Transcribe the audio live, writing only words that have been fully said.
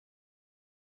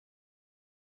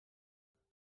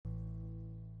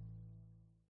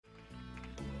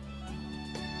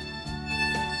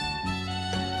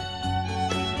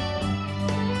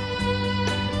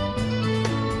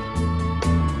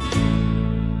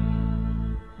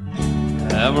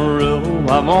Amarillo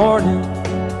by morning,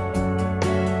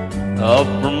 up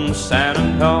from San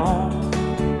Antonio.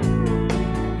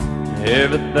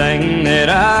 Everything that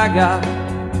I got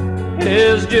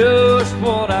is just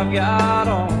what I've got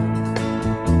on.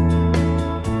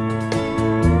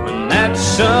 When that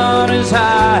sun is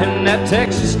high in that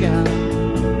Texas sky,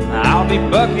 I'll be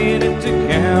bucking at the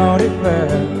county fair.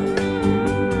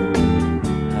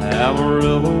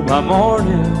 Amarillo by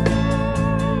morning,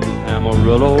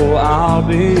 Amarillo, I'll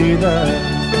be there.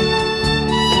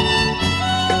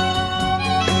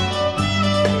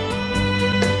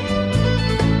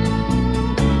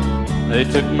 They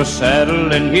took my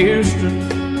saddle in Houston,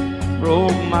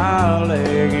 broke my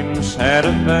leg in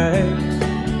Santa Fe.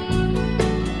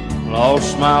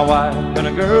 Lost my wife and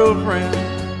a girlfriend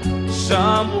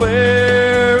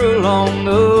somewhere along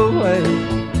the way.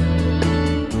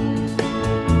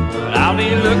 But I'll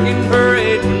be looking for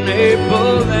it when they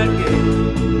pull that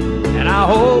gate, and I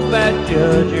hope that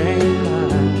judge ain't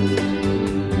lying.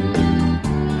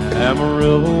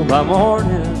 Amarillo by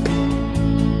morning,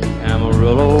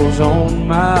 Amarillo's on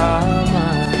my mind.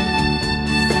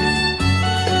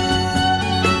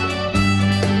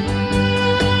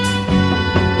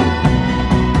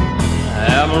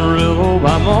 Amarillo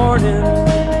by morning,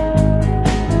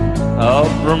 up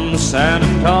from San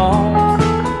Antonio.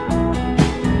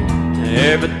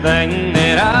 Everything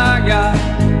that I got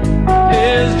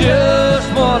is just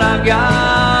what I've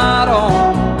got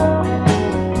on.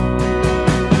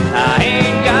 I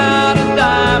ain't got a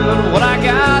dime, but what I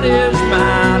got is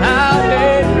mine. I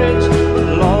ain't rich, but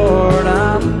Lord,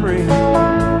 I'm free.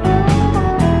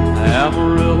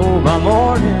 Amarillo by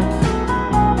morning,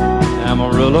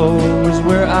 Amarillo is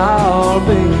where I'll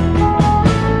be.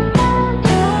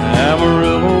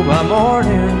 Amarillo by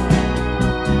morning,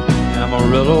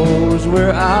 Amarillo is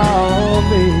where I'll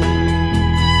be.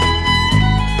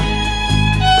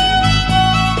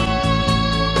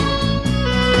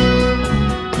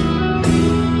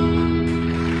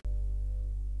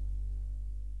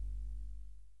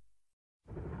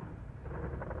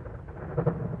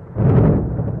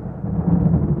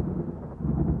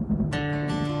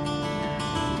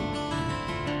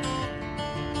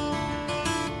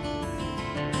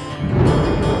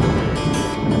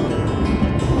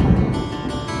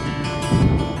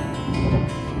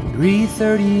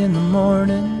 "3:30 in the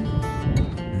morning,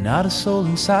 not a soul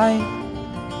in sight.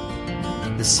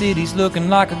 The city's looking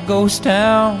like a ghost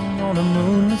town on a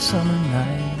moonlit summer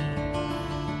night.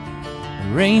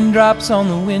 Raindrops on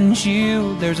the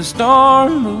windshield, there's a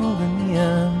storm moving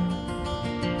in.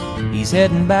 He's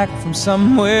heading back from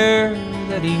somewhere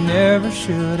that he never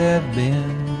should have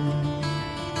been.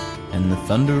 And the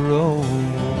thunder rolls,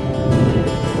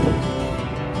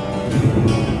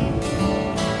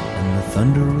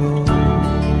 thunder rolls.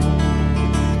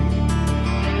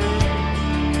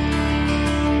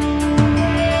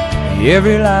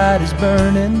 Every light is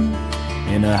burning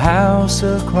in a house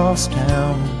across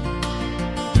town.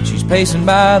 She's pacing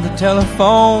by the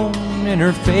telephone in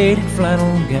her faded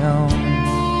flannel gown,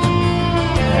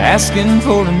 asking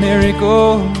for a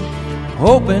miracle,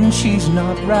 hoping she's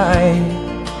not right,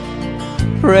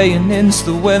 praying it's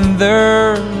the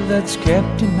weather that's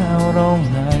kept him out all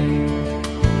night.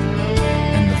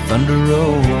 Thunder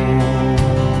rolls,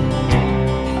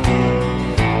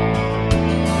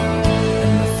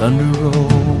 and the thunder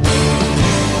rolls.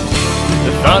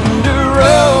 The thunder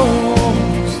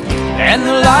rolls, and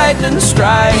the lightning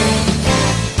strikes.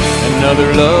 Another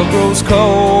love grows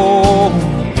cold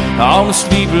on a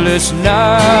sleepless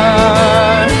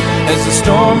night, as the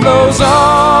storm blows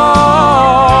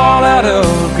all out of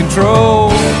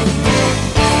control.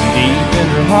 Deep in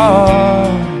her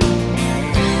heart,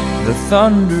 the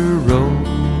thunder rolls.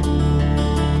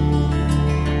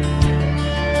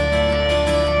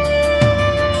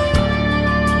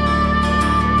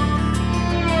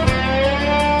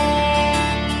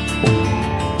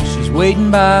 She's waiting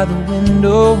by the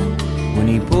window when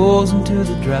he pulls into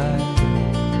the drive.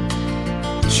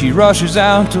 She rushes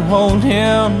out to hold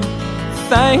him,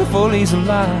 thankful he's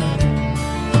alive.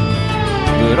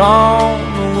 But on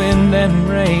the wind and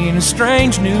rain, a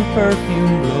strange new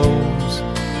perfume blows,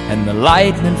 and the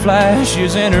lightning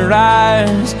flashes in her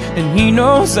eyes, and he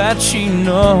knows that she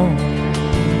knows.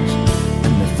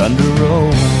 And the thunder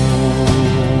rolls,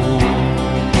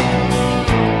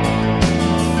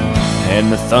 and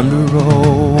the thunder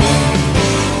rolls.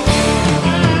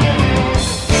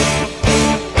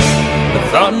 The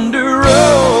thunder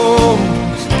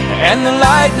rolls, and the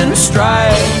lightning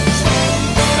strikes.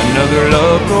 Another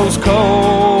love grows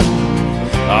cold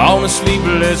on a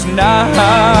sleepless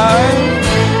night,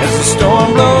 as the storm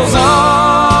blows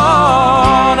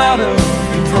on out of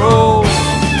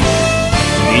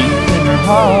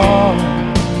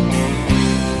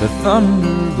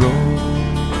thunder roll.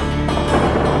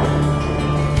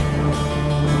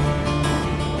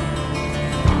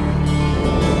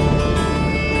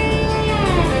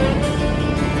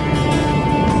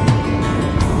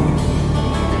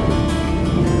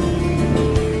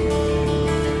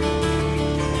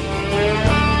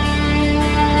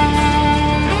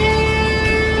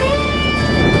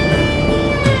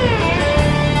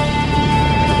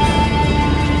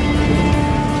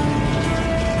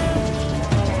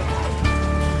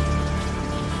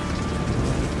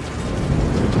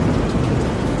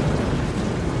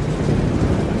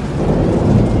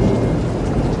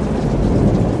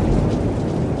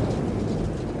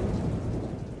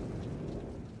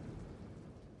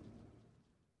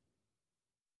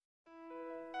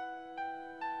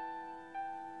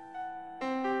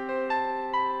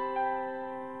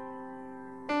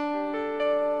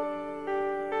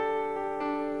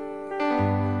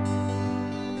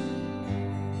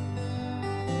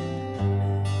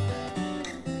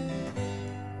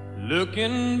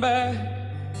 Looking back,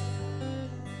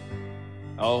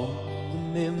 all the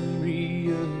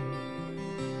memory of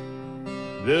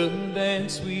the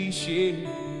dance we shared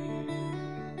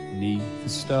neath the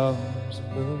stars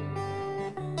above.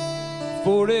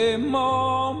 For a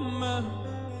moment,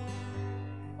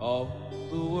 all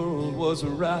the world was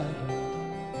right.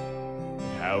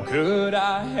 How could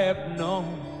I have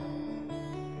known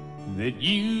that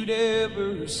you'd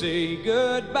ever say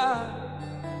goodbye?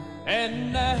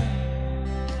 And now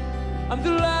I'm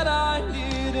glad I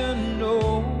didn't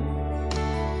know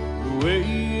the way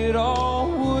it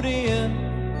all would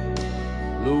end,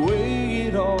 the way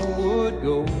it all would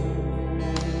go.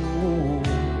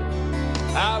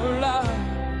 Our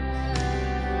lives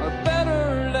are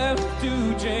better left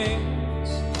to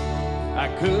chance. I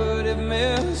could have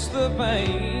missed the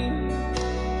pain,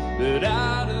 but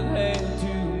I'd have had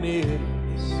to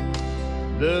miss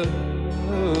the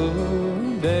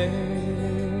dance.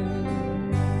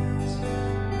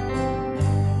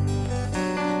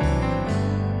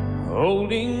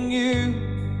 Holding you,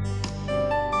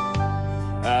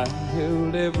 I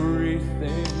held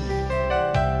everything.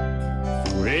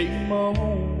 For a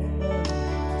moment,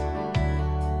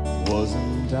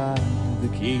 wasn't I the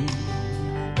king?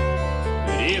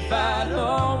 But if I'd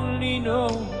only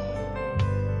known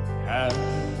how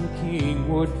the king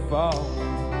would fall,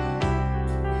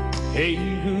 hey,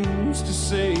 who's to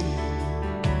say?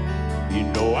 You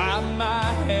know I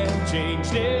might have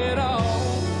changed it all.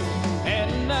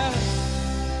 And now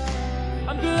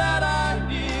I'm glad I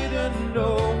didn't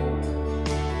know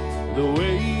the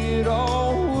way it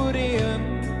all would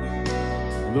end,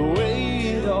 the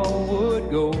way it all would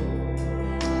go.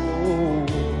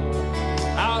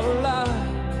 Our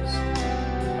lives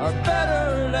are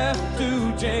better left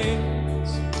to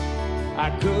chance.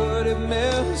 I could have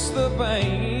missed the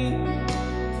pain,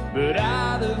 but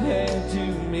I'd have had to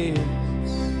miss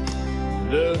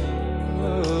the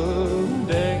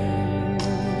dance.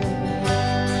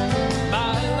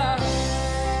 My life,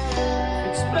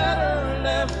 it's better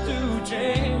left to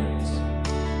chance.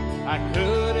 I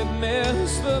could have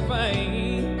missed the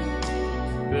pain,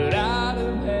 but I'd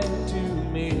have had to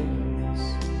miss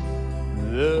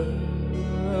the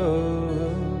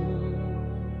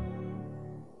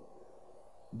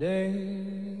dance.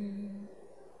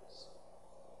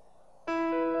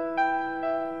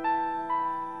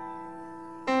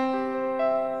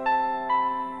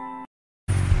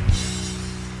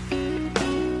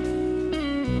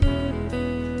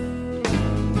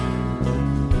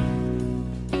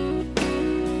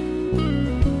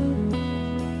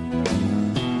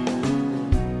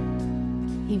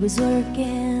 He was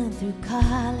working through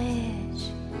college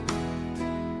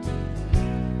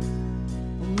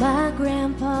on my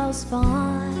grandpa's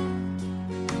farm.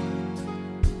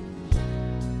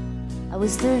 I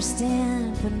was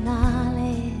thirsting for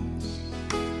knowledge,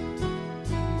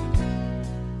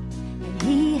 and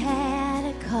he had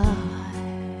a car.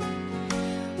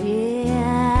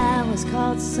 Yeah, I was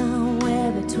caught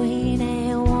somewhere between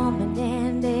a woman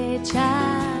and a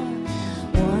child.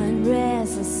 One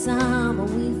restless summer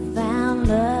we found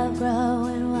love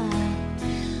growing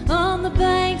wild on the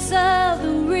banks of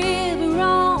the river,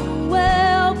 on a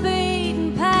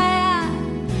well-beaten path.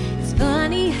 It's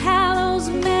funny how those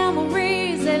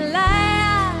memories, they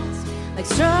last like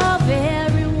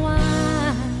strawberry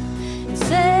wine. In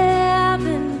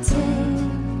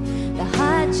 17, the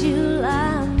hot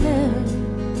July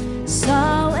moon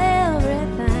saw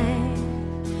everything.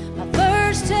 My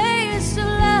first taste of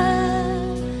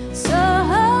love, so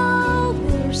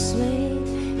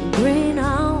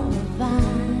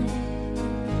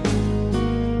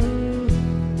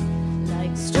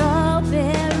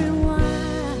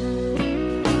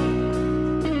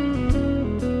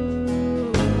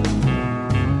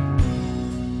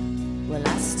Well,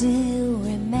 I still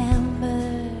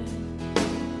remember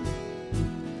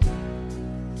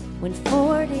when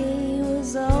 40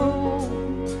 was old.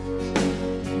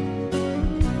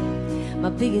 My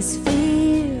biggest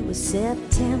fear was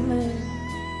September,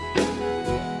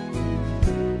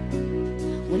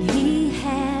 when he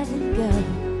had to go.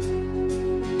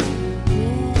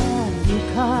 Yeah, new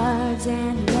cards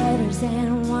and letters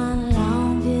and one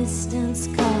long distance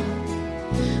call.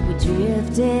 We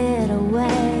drifted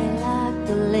away like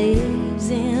the leaves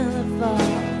in the fall.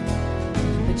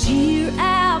 But year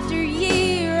after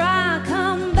year I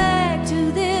come back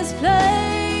to this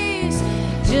place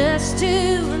just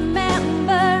to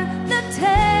remember the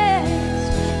taste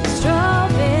of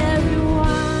strawberry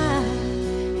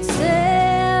wine.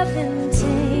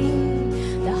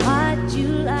 17, the hot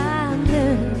July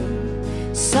moon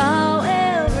saw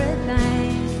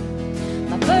everything.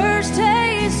 My first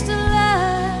taste of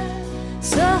love,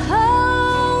 so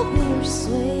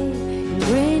bittersweet and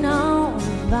green on the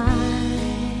vine,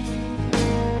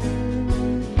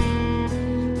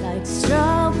 like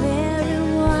strawberry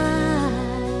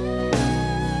wine.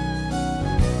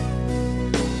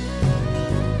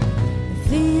 The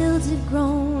fields have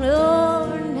grown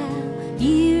over now,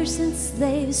 years since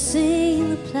they've seen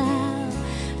the plow.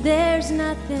 There's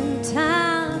nothing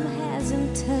time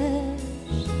hasn't touched.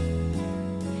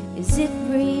 Is it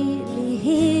really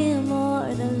him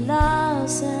or the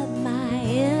loss of my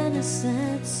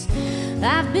innocence?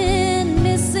 I've been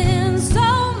missing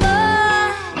so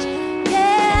much,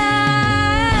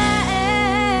 yeah.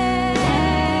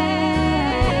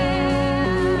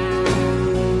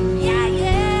 Yeah,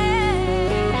 strawberry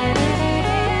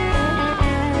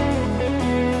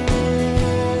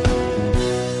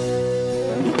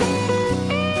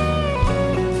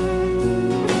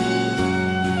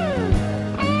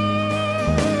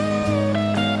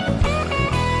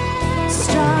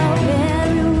 17,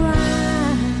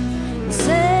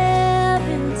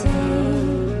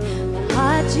 the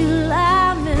hot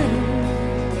July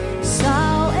moon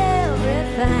saw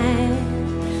everything.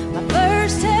 My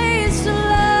first taste of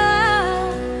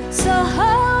love, so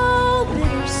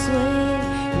bittersweet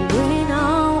and green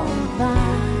on the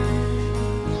vine,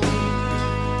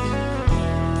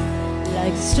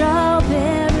 like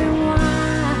strawberry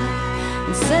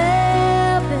wine,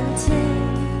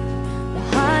 17, the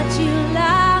hot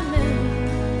July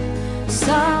moon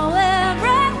saw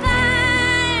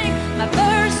everything. My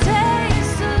first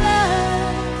taste of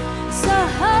love, so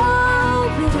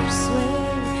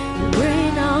bittersweet and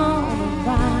green on the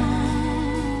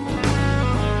vine,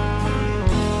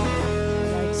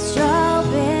 like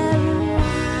strawberry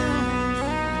wine,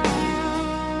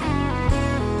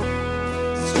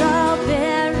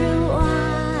 strawberry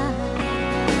wine.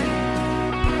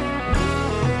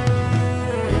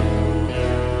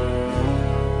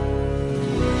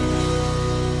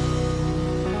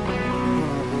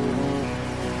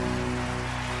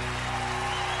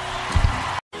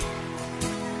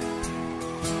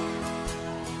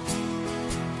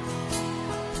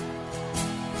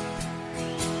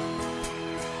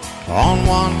 On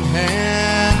one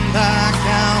hand, I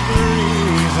count the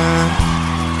reason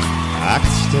I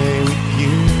could stay with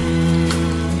you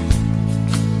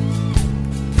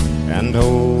and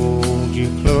hold you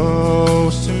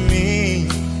close to me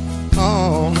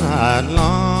all night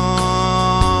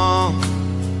long.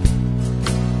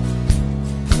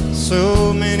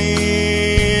 So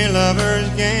many lovers'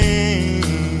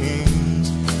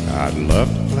 games I'd love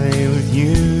to play with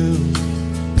you.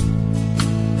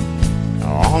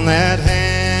 On that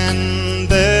hand,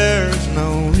 there's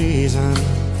no reason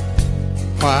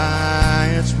why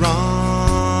it's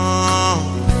wrong.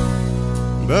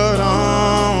 But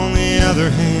on the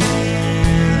other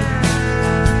hand,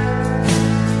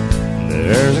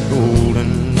 there's a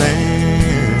golden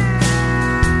band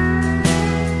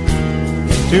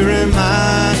to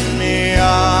remind me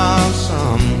of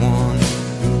someone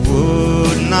who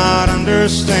would not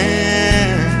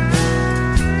understand.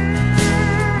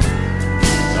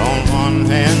 On one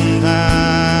hand,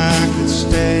 I could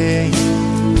stay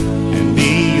and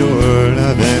be your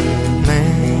loving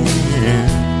man,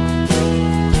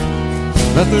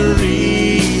 but the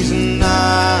reason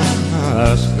I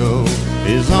must go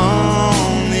is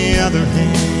on the other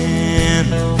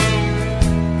hand.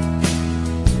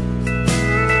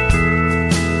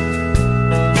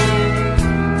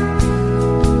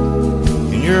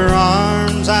 In your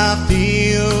arms I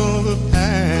feel the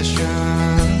passion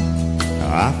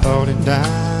I thought it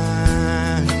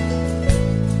died.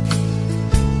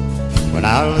 When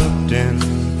I looked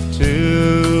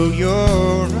into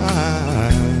your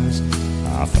eyes,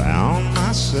 I found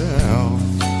myself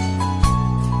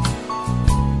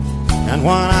And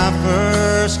when I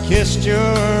first kissed your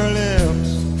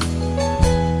lips,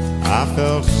 I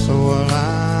felt so alive.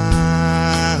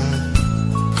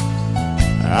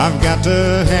 I've got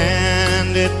to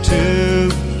hand it to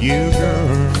you,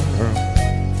 girl,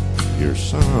 you're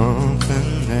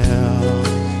something else.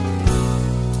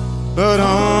 But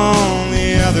on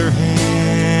the other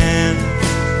hand,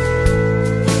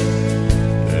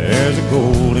 there's a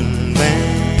golden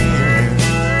band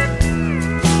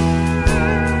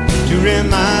to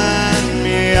remind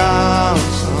me of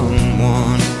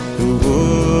someone who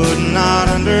would not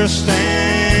understand.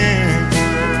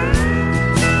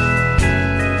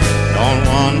 On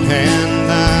one hand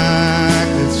I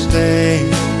could stay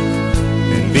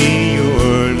and be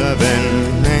your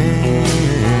loving man,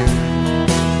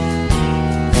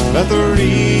 but the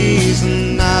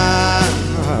reason I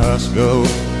must go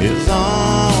is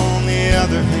on the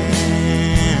other hand.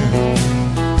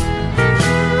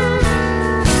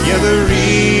 Yeah, the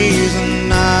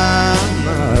reason I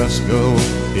must go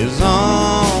is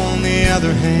on the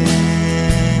other hand.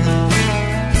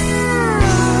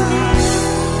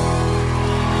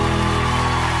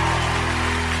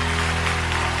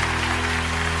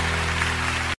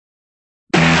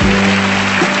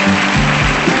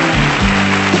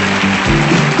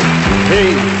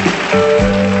 Hey,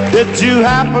 did you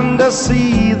happen to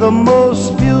see the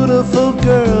most beautiful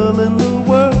girl in the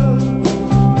world?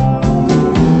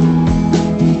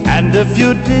 And if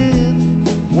you did,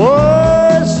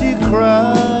 was she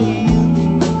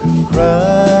crying,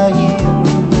 crying?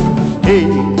 Hey,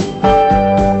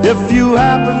 if you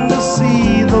happen to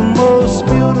see the most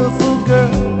beautiful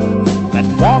girl that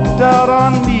walked out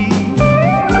on me,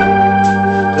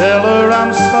 tell her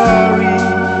I'm sorry.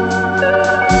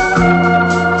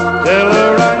 Tell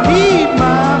her I need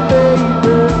my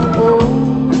baby. Oh,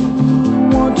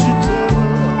 won't you tell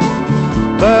her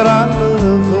that I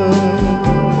love her?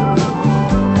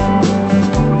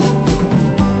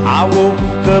 I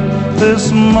woke up this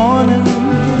morning,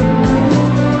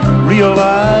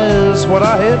 realized what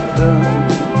I had done.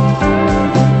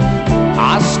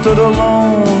 I stood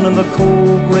alone in the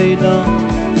cold gray dawn.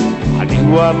 I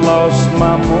knew I'd lost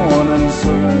my morning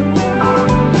sun.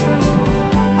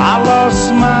 I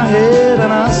lost my head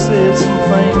and I said some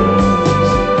things.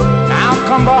 Now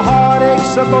come the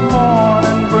heartaches that the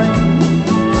morning brings.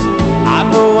 I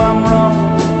know I'm wrong,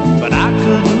 but I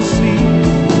couldn't see.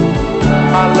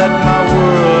 I let my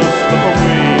world slip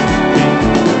away from me.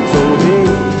 So hey,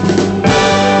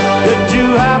 did you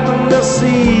happen to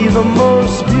see the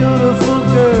most beautiful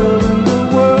girl in the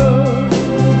world?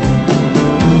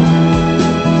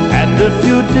 And if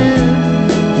you did,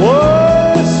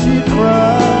 was she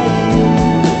crying,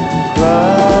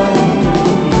 crying?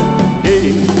 Hey,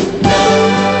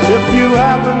 if you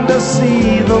happen to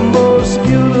see the most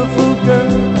beautiful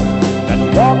girl that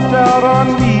walked out on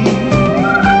me,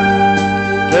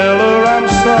 tell her I'm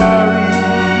sorry.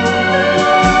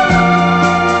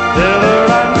 Tell her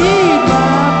I need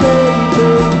my baby.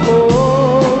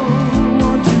 Oh,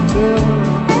 won't you tell her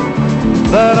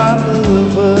that I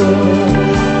love her?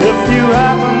 If you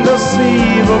happen to see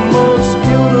the most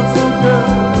beautiful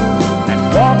girl that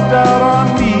walked out on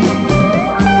me,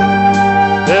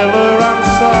 tell her I'm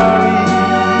sorry.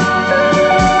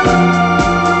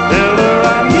 Tell her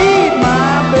I need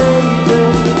my baby.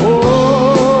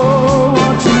 Oh,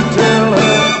 won't you tell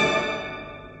her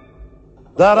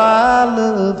that I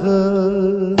love her?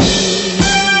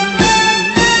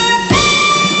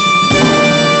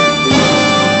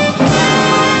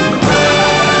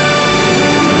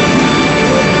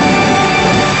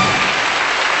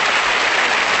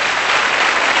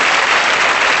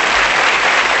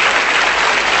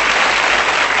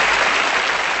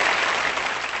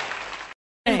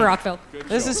 Brockville.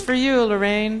 This is for you,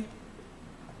 Lorraine,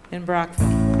 in Brockville.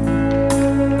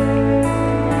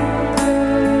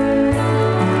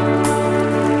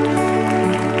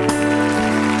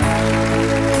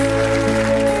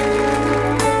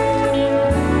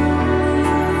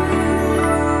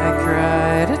 I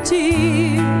cried a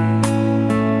tear,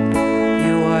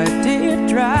 you wiped it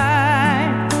dry.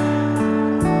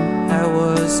 I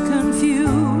was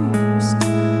confused,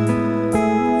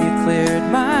 you cleared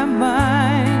my mind.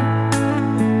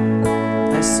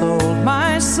 I sold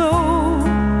my soul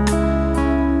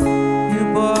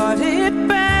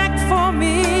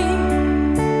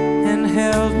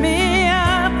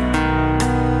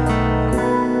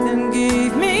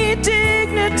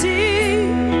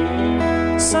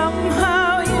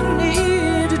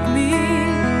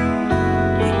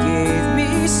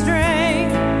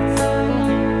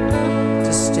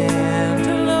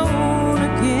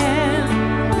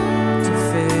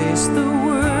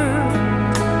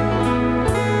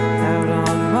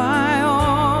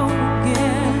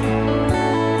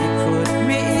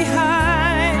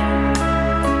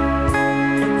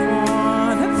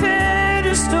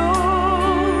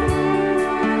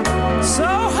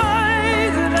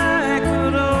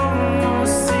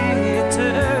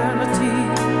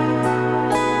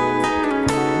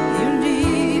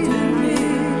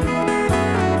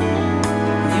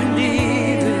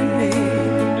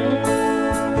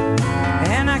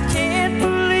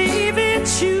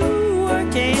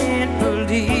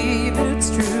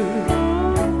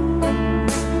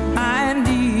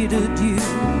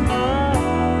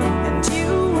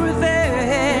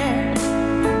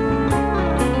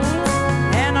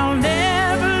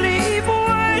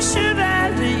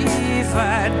if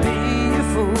I'd be a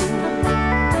fool,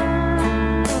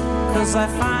 'cause I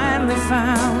finally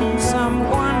found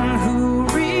someone who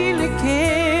really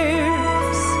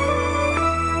cares.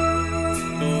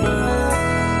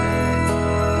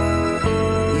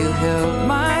 You held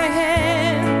my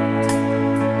hand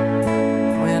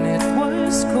when it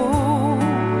was cold,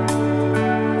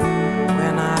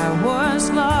 when I was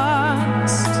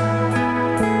lost,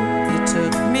 you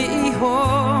took me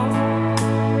home.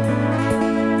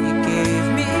 You gave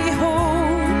me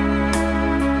hope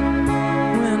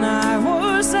when I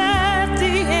was at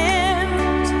the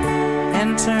end, and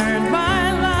turned my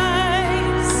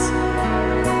lives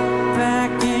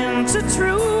back into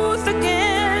truth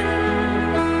again.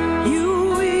 You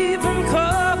even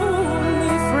called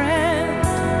me friend.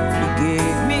 You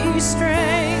gave me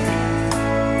strength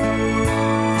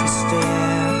to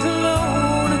stand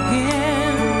alone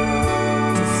again,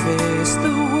 to face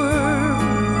the world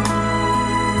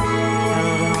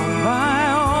out on my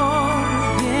own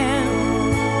again.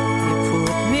 You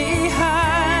put me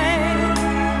high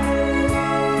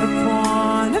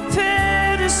upon a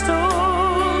pedestal,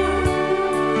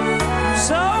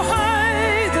 so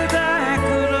high that I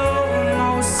could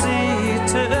almost see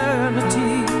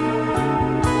eternity.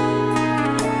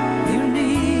 You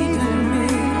needed me.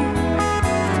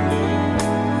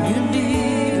 You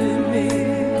needed me.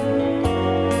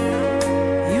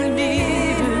 You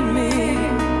needed me.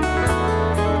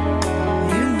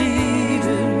 You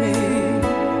needed me.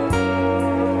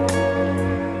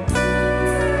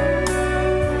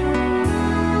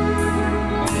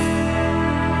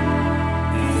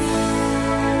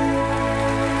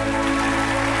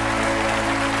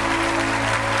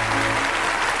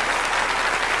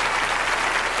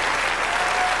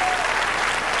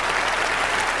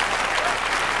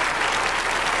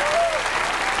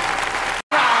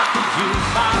 Rock the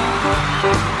jukebox,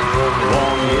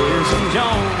 won't hear some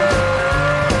Jones.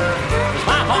 'Cause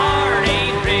my heart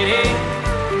ain't ready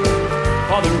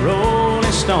for the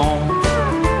Rolling Stone.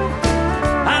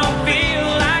 I don't feel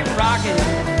like rocking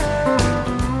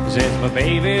since my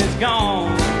baby's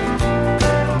gone.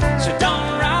 So don't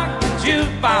rock the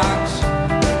jukebox,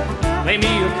 play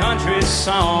me a country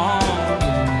song.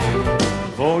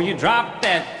 Before you drop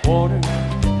that quarter,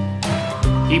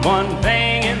 keep one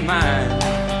thing in mind.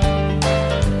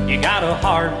 You got a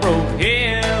heart-broke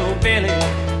hillbilly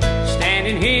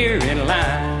standing here in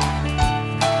line.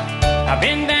 I've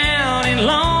been down and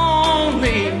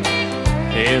lonely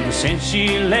ever since she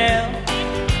left.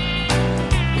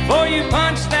 Before you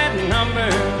punch that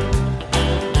number,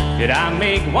 could I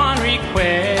make one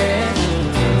request?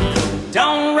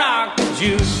 Don't rock the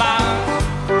jukebox,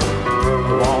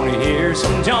 I wanna hear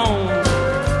some Jones.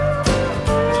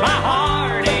 'Cause my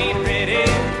heart ain't ready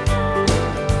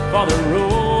for the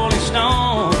Rolling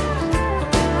Stones.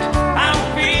 I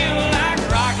don't feel like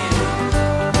rocking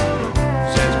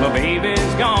since my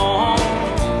baby's gone.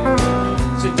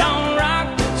 So don't rock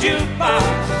the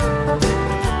jukebox,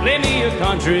 play me a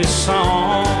country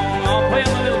song. I'll play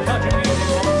my little country music.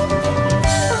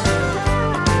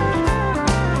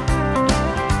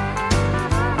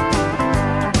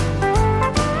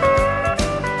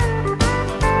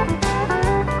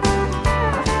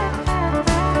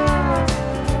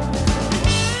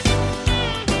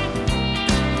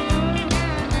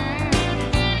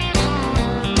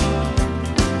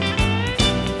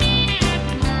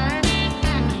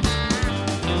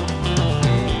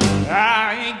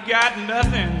 I ain't got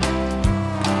nothing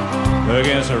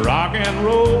against a rock and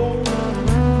roll,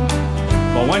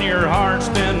 but when your heart's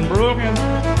been broken,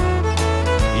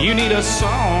 you need a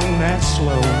song that's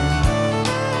slow.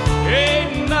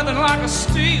 Ain't nothing like a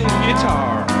steel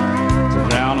guitar to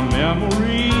drown a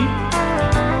memory.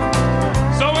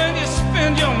 So when you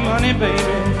spend your money,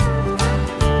 baby,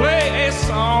 play a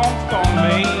song for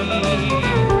me.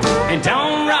 And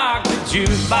don't rock the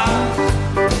jukebox,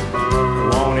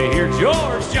 wanna hear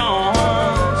George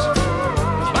Jones.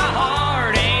 'Cause my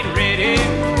heart ain't ready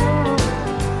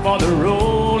for the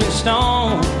Rolling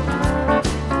Stone.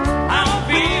 I don't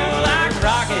feel like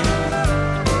rocking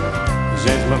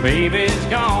since my baby's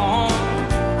gone.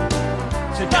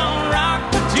 So don't rock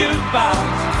the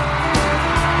jukebox,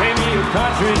 play me a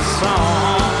country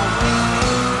song.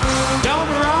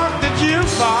 Don't rock the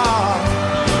jukebox,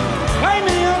 play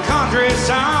me a country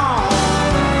song.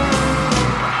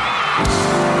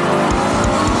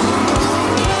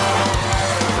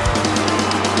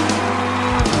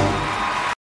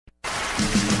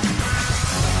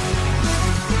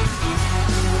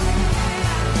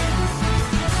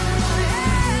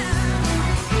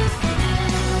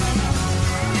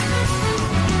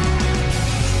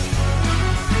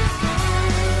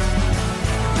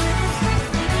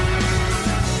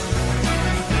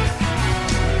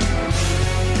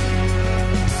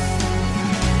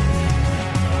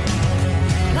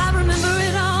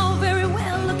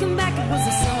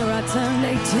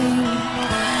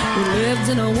 We lived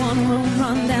in a one-room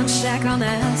rundown shack on the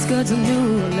outskirts of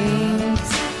New Orleans.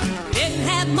 Didn't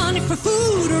have money for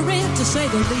food or rent, to say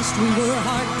the least. We were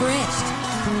hard-pressed.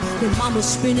 When Mama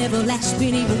spent every last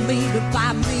penny for me to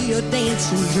buy me a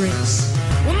dancing dress.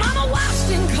 When Mama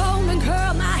washed and combed and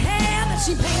curled my hair, but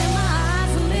she painted my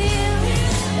eyes a little.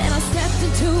 Then I stepped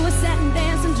into a satin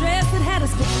dancing dress that had a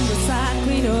stand beside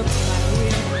clean up my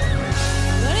wheel.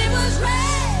 But it was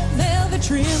red velvet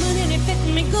trimming and it fit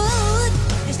me good.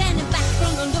 And standing back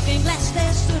from the looking glass,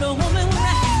 there stood a woman with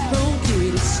a half-grown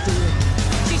kid stood.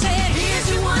 She said, here's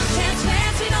your one chance,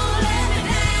 fancy, don't let me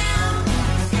down.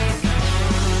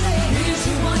 Here's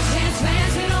your one chance,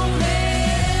 fancy, don't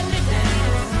let me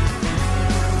down.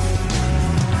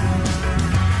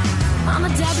 Mama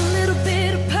dabbed a little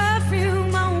bit of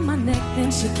perfume on my neck,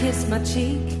 then she kissed my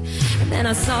cheek. And then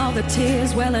I saw the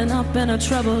tears welling up in her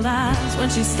troubled eyes when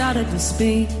she started to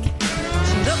speak.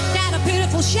 She looked at a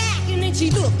pitiful shack and then she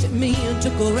looked at me and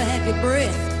took a ragged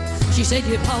breath. She said,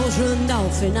 your paws run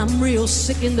off and I'm real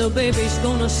sick and the baby's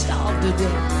gonna starve to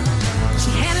death.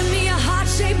 She handed me a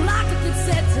heart-shaped locket that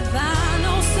said, survive,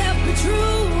 no self be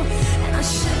true. And I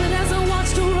shivered as I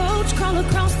watched a roach crawl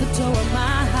across the toe of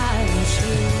my high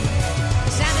shoe.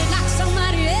 It sounded like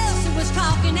somebody else who was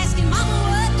talking, asking Mama,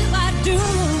 what do I do?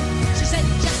 She said,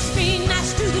 just be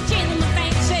nice to the gentleman,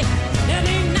 fancy, they'll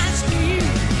be nice to you.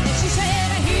 And she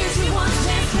said, here's your one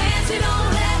chance, fancy, don't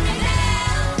let me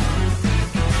down.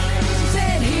 She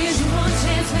said, here's your one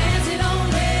chance, fancy, don't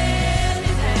let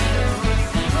me down.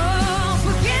 Oh,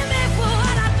 forgive me for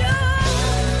what I do,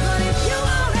 but if you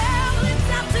won't help, it's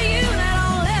up to you. Now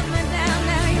don't let me down,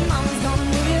 now your mama's gonna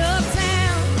move you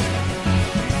uptown.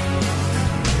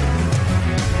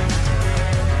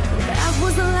 That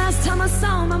was the last time I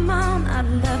saw my mom. I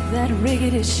left that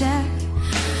rickety shack.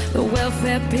 The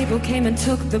welfare people came and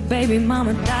took the baby.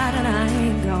 Mama died and I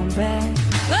ain't gone back.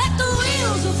 But the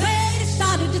wheels of fate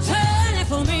started to turn, and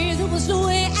for me there was no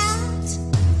way out.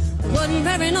 It wasn't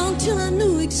very long till I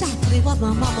knew exactly what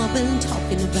my mama been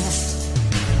talking about.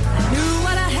 I knew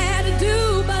what I had to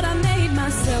do, but I made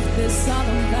myself this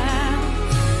solemn vow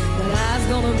that I was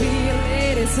gonna be a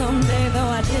lady someday,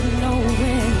 though I didn't know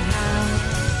when and how.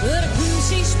 But I couldn't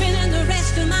see spending the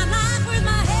rest of my life with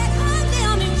my head hung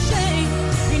down in shame.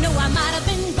 You know I might have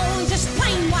been born just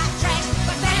plain white trash,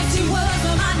 but fancy was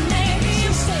my name. She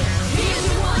said, here's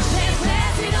your one chance,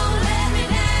 fancy, don't let me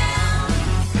down.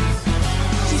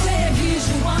 She said, here's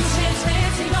your one chance,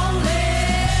 fancy, don't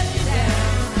let me down.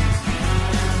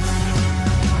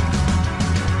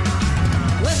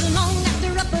 Wasn't long after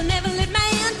up an Evelyn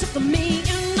man took a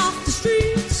million off the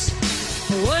streets.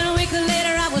 1 week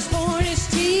later I was born as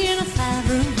tea in a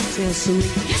 5-room hotel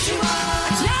suite. Yes, you are.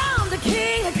 John the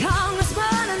King, a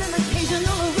congressman, and an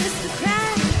occasional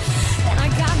aristocrat. Then I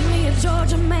got me a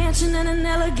Georgia mansion and an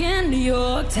elegant New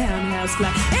York townhouse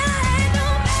flat. And I ain't no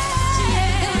man.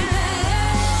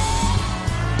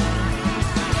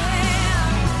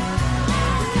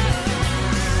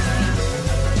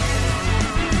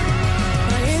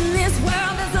 In this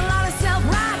world there's a lot of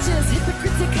self-righteous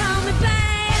hypocrites that call me bad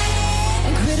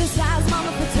and criticize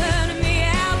Mama for turning me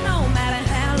out, no matter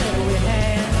how little we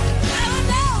had. Oh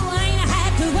no, I ain't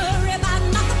had to worry about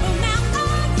nothing from now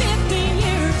on 15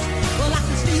 years. Well, I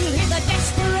can still hear the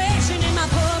desperation in my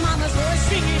poor mama's voice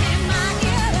ringing in my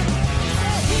ear.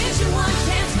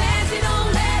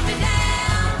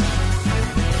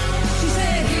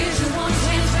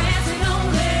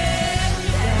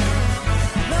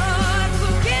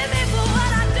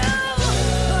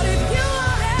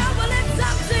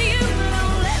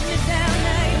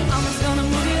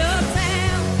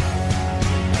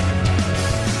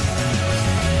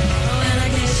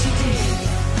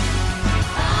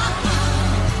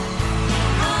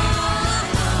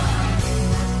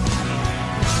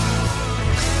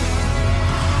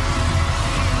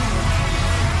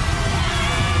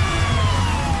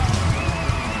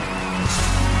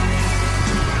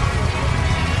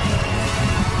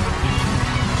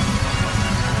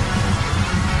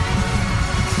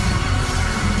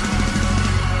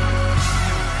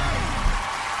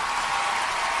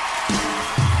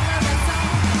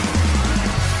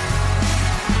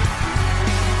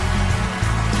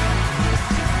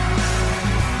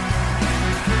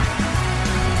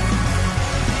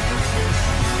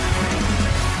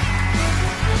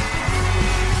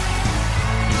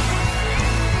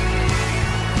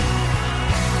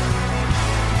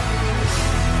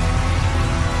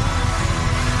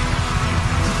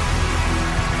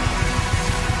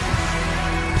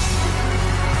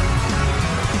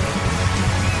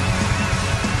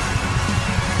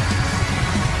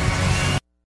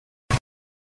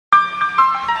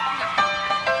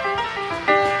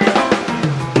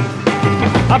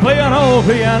 I play an old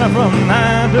piano from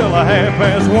 9 till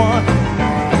 1:30.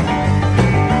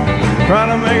 Trying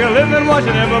to make a living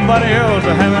watching everybody else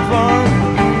having fun.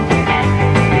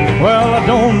 Well, I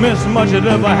don't miss much of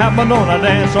ever happened on a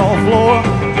dance hall floor.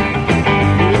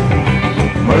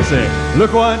 Mercy,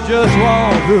 look what just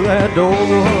walked through that door.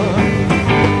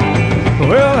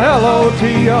 Well, hello,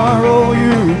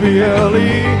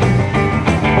 T-R-O-U-B-L-E.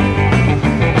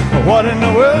 What in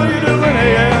the world you doing,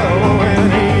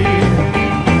 A-L-O-N-E?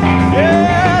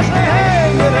 Yes, hey,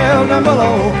 with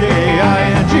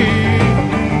L-double-O-K-I-N-G.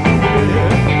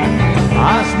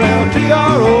 I smell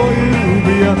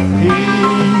T-R-O-U-B-L-E.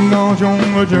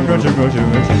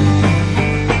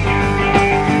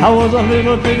 I was a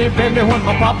little bitty baby when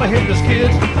my papa hit the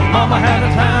skids. Mama had a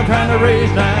time trying to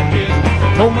raise 9 kids.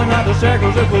 Told me not to share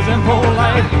 'cause it was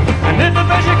impolite. And then the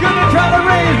best she couldn't try to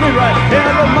raise me right.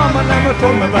 Yeah, but mama never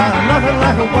told me about nothing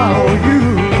like a wild you.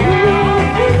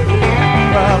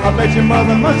 Well, I bet your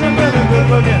mother must have been a good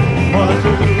looking mother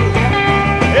too.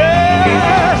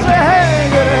 Yeah, say hey,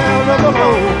 good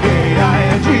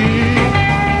L-double-O-K-I-N-G.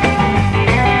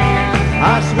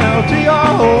 I smell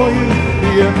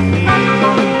T-R-O-U-B-L-E.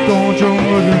 Don't you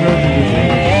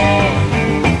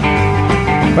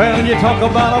well, you talk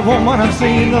about a woman, I've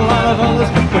seen a lot of others,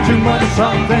 but too much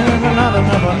something and not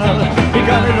enough another. He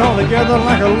got it all together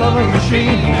like a loving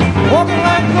machine, walking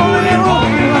like Dolly and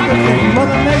walking like a dream.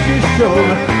 Mother Nature's sure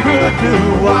good to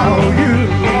wow you.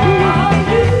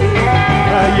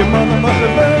 Your mother must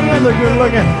have been another good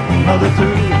looking mother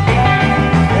too.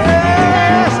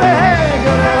 Yeah, say hey,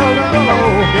 good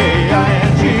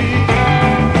L-double-O-K-I-N-G.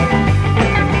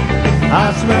 I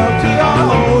smell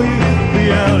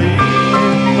T-R-O-U-B-L-E.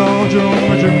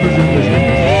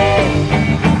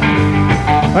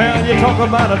 Well, you talk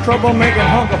about a troublemaking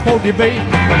hunk of folk debate.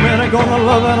 The men are gonna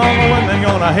love and all the women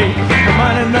gonna hate,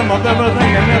 reminding them of everything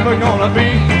they're never gonna be.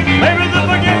 Maybe the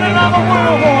beginning of a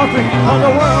World War III, 'cause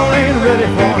the world ain't ready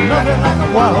for nothing like a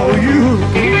wild you.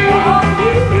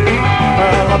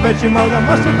 Well, I bet your mother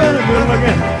must have been a good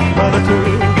looking mother too.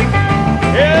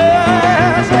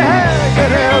 Yeah, say hey,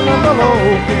 get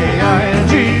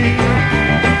L-double-O-K-I-N-G.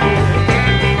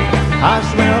 I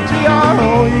smell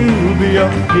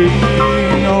T-R-O-U-B-L-E.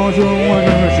 No, yeah,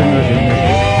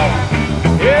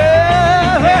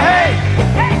 hey,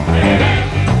 hey, hey,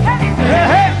 hey, hey,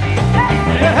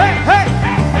 hey, hey, hey,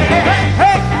 hey, hey,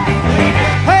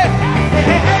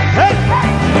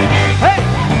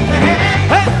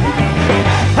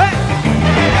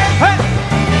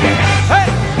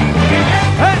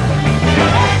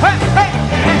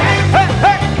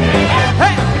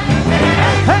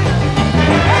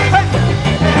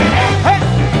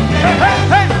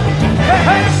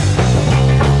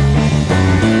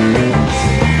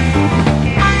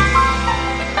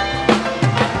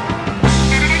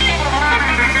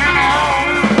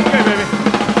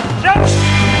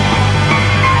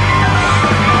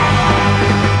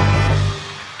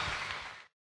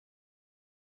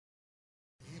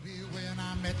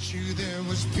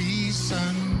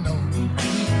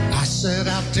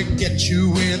 to get you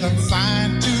with a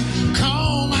fine tooth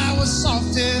comb. I was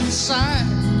soft inside.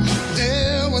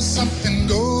 There was something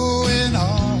going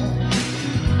on.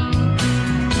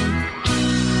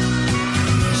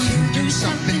 You do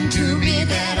something to me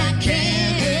that I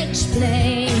can't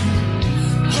explain.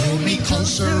 Hold me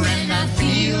closer and I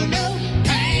feel no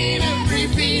pain. Every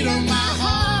beat of my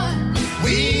heart,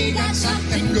 we got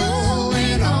something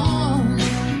going on.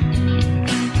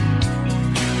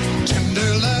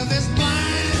 Tender love is blind.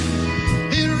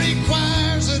 It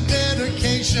requires a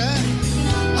dedication.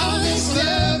 All this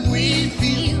love we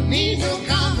feel need no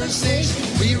conversation.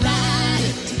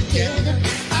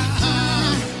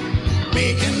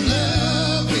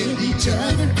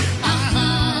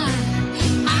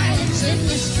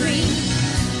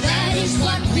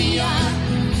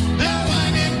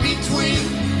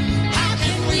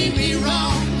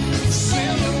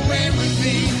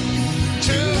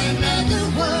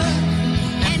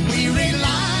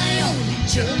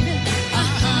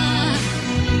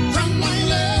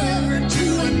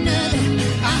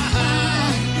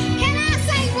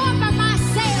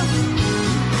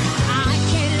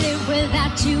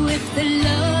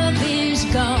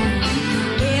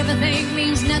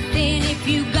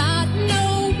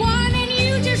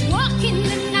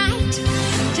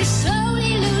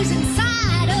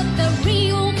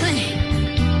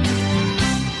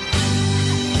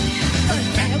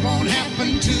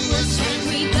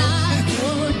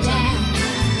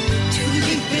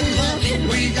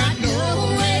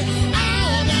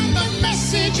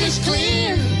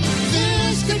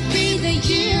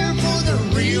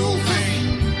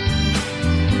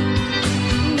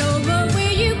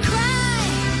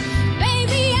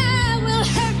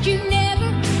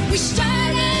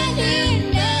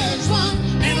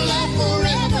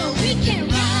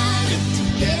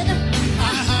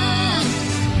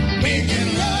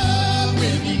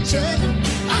 each other.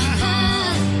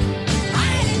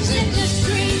 Islands in the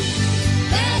street,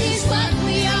 that is what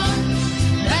we are.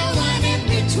 No one in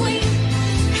between.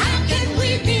 How can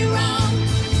we be wrong?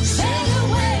 Sail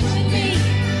away with me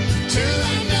to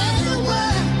another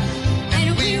world, and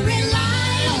we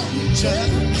rely on each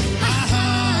other.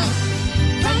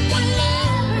 From one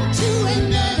lover to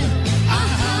another.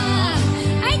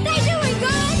 Ain't they doing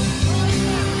good?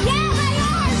 Yeah, they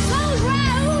are. So's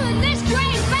Raoul and this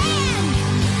great band.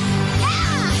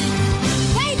 Yeah.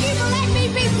 Thank you for letting me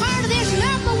be part of this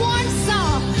 #1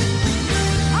 song.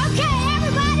 Okay,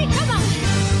 everybody, come on.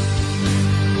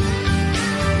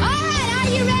 All right, are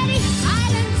you ready?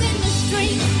 Islands in the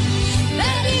street,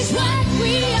 That is what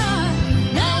we are.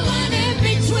 No one in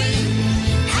between.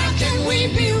 How can we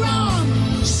be wrong?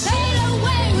 Sail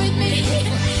away with me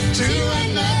to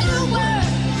another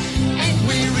world, and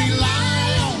we rely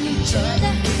on each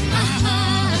other.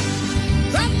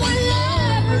 From one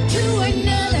lover to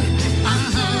another.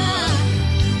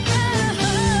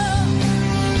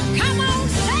 come on,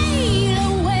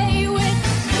 sail away with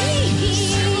me.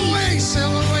 Sail away,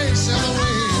 sail away, sail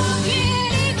away.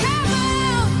 Kitty, come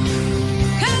on.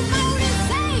 Come on and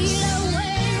sail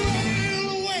away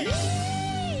with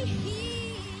me.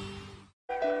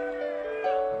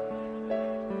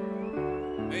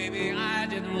 Baby, I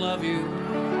didn't love you.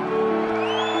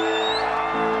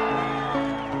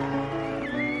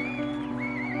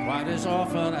 Quite as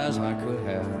often as I could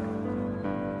have.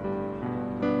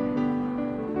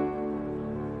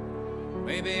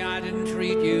 Maybe I didn't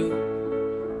treat you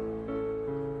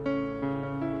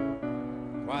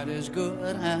quite as good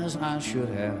as I should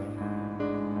have.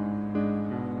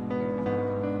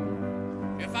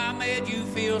 If I made you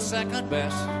feel second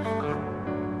best,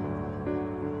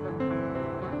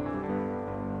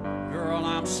 girl,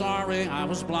 I'm sorry I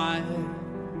was blind.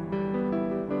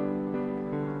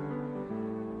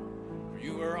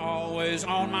 You were always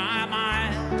on my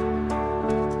mind.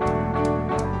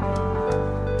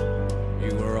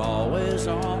 You were always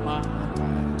on my mind.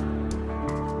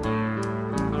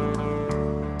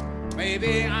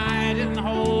 Maybe I didn't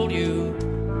hold you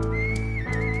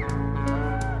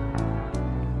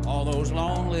all those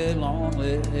lonely,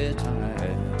 lonely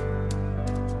times.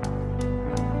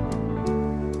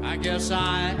 I guess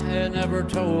I had never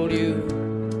told you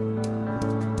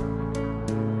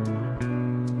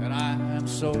that I am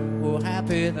so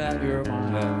happy that you're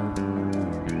mine.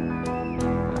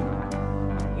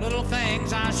 Little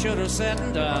things I should have said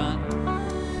and done,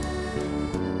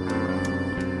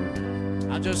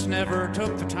 I just never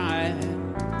took the time.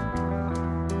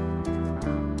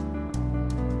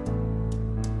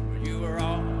 You were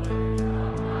always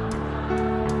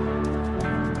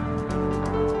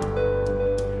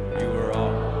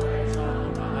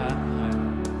on my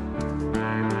mind.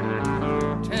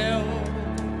 Tell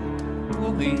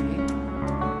me,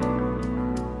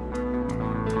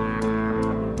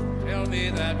 tell me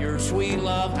that your sweet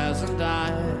love hasn't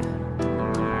died.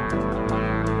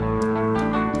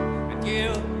 And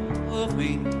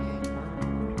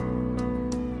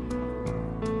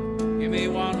give me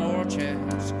one more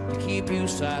chance to keep you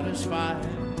satisfied.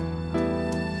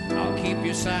 I'll keep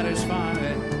you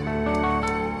satisfied.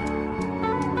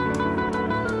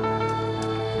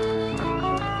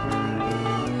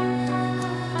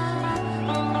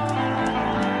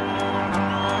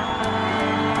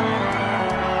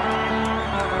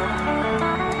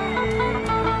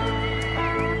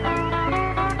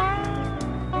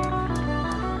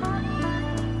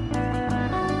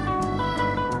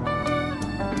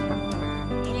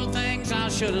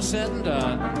 Should have said and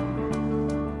done,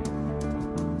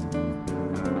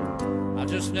 I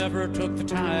just never took the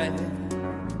time.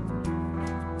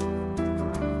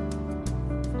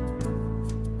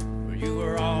 You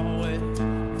were always,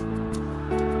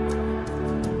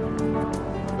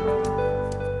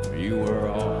 you were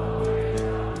always,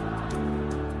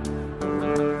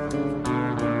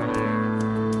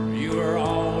 you were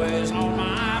always on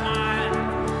my mind.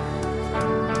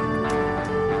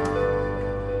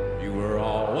 You were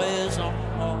always on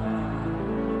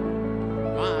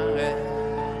my head.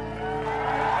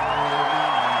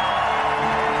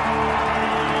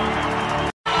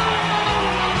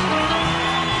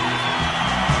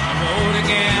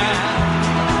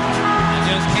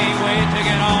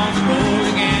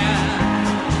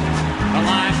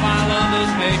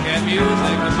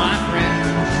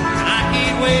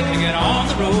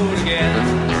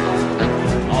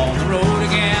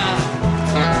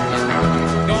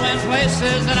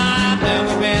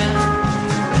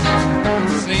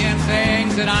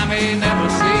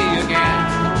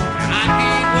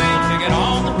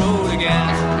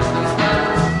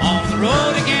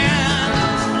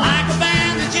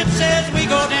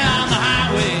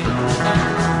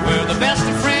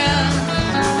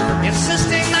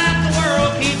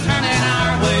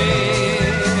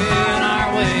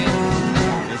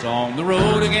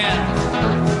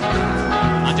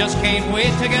 just can't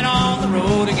wait to get on the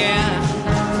road again.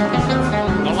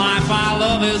 The life I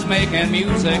love is making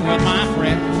music with my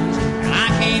friends, and I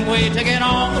can't wait to get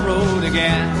on the road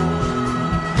again.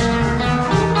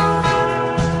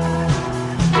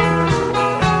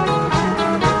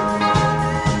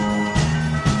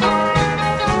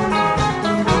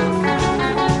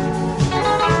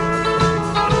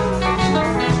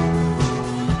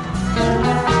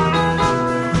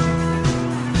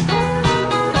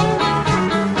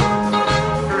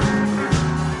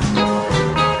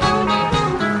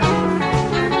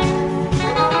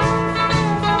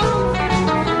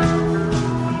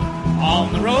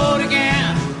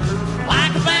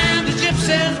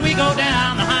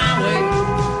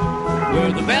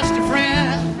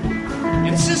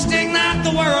 Insisting that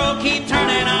the world keep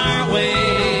turning our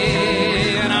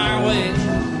way, and our way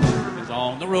is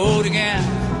on the road again.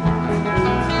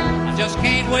 I just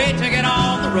can't wait to get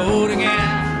on the road again.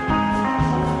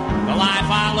 The life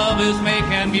I love is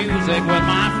making music with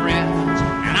my friends,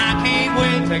 and I can't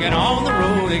wait to get on the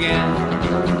road again.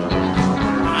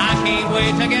 I can't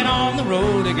wait to get on the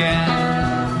road again.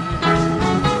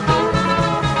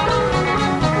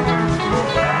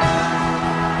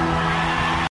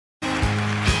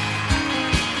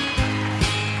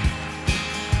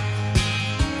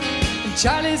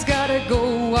 Charlie's gotta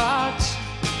go watch.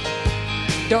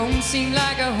 Don't seem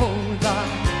like a whole lot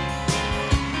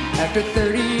after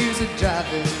 30 years of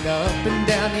driving up and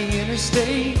down the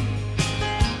interstate.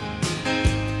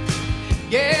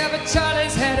 Yeah, but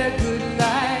Charlie's had a good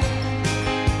life,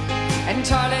 and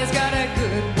Charlie's got a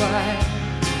good wife.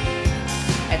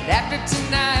 And after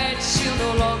tonight, she'll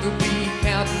no longer be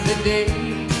counting the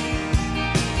days.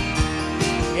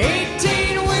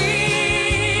 18 weeks.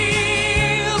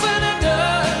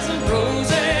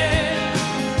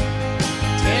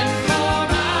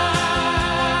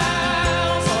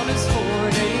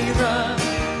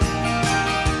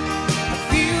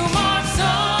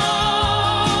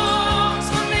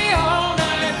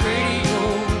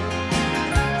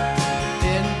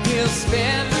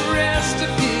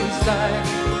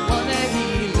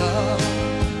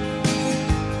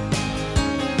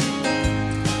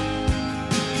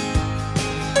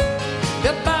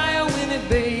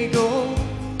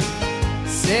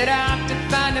 Set out to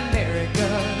find America.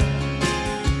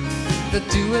 They'll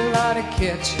do a lot of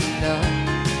catching up,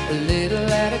 a little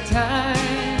at a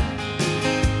time,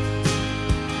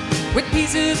 with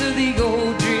pieces of the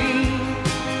old dream.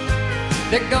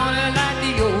 They're gonna light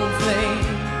the old flame,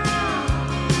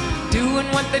 doing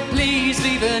what they please,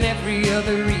 leaving every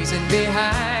other reason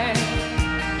behind.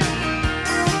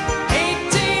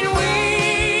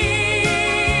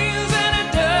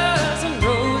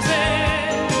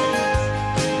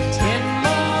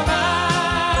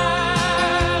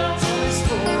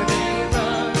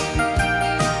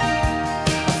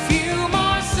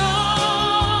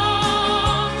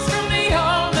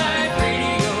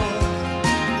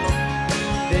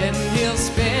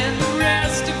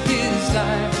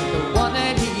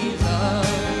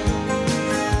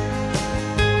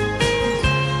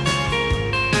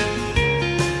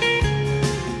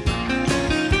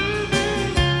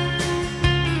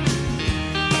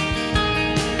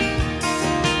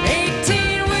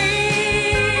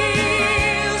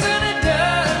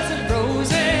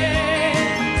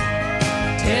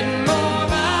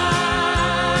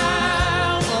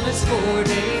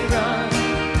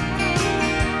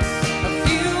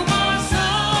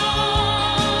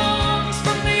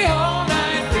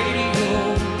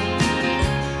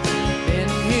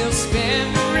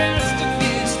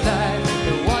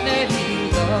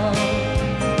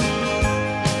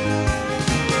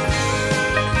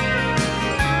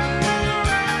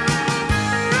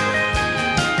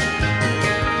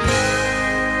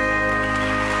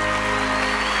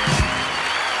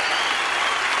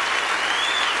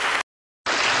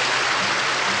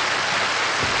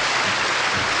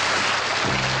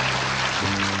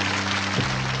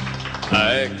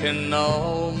 I can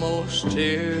almost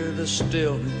hear the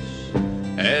stillness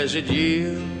as it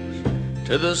yields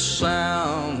to the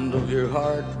sound of your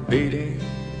heart beating.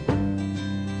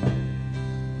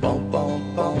 Bum,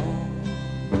 bum, bum.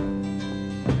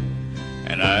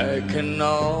 And I can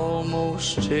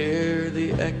almost hear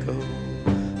the echo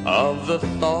of the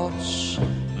thoughts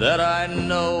that I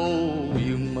know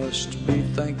you must be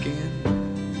thinking.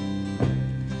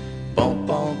 Bum,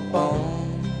 bum, bum.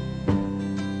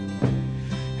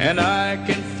 And I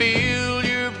can feel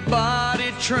your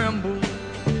body tremble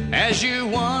as you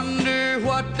wonder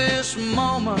what this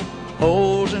moment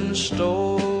holds in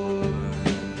store.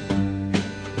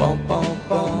 Bum, bum,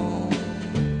 bum.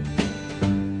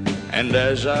 And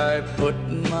as I put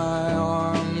my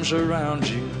arms arms around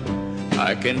you,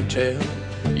 I can tell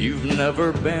you've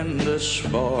never been this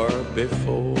far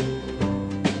before.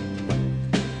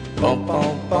 Bum,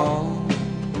 bum, bum.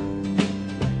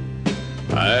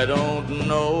 I don't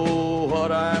know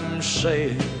what I'm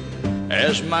saying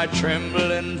as my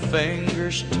trembling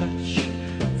fingers touch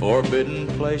forbidden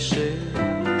places.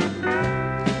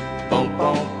 Bum,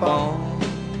 bum, bum.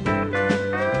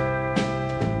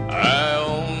 I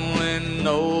only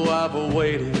know I've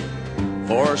waited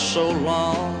for so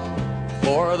long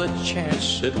for the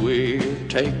chance that we're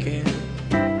taking.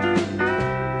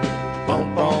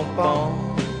 Bum, bum,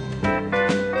 bum.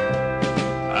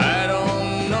 I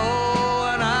don't know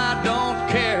and I don't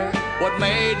care what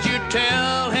made you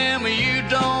tell him you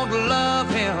don't love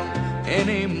him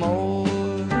anymore.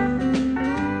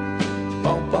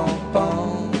 Bum, bum,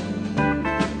 bum.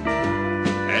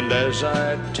 And as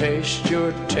I taste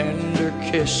your tender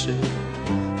kisses,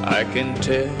 I can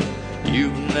tell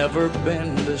you've never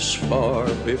been this far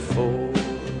before.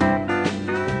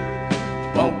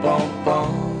 Bum, bum,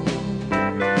 bum.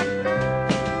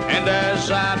 And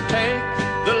as I take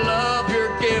the love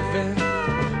you're giving,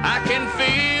 I can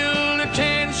feel the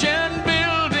tension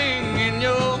building in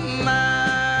your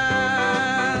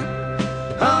mind.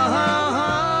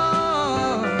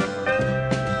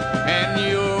 And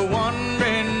you're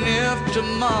wondering if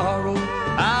tomorrow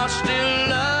I'll still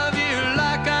love you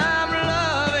like I'm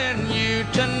loving you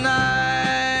tonight.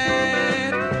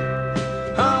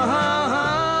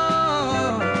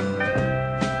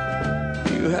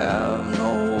 You have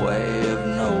no way of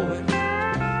knowing,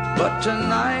 but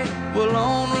tonight will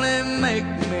only make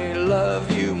me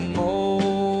love you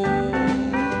more.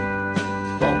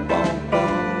 Bum, bum,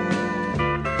 bum.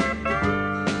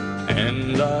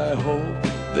 And I hope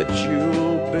that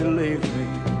you'll believe me,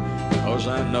 'cause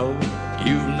I know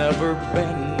you've never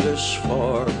been this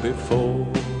far before.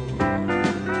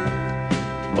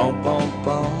 Bum, bum,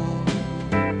 bum.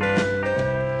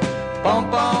 Bum,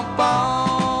 bum, bum.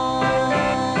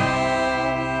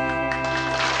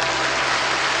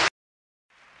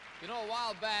 You know, a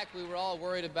while back we were all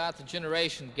worried about the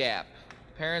generation gap.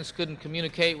 Parents couldn't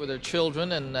communicate with their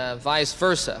children and vice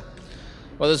versa.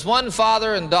 Well, there's one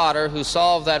father and daughter who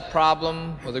solved that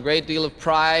problem with a great deal of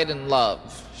pride and love.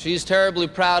 She's terribly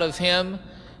proud of him,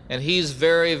 and he's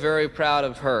very, very proud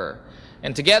of her.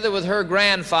 And together with her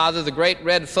grandfather, the great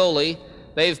Red Foley,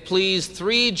 they've pleased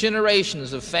 3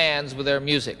 generations of fans with their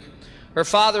music. Her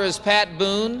father is Pat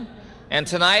Boone, and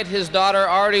tonight his daughter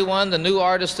already won the New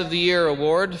Artist of the Year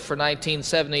award for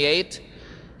 1978.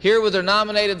 Here with her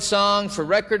nominated song for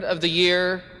Record of the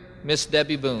Year, Miss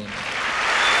Debbie Boone.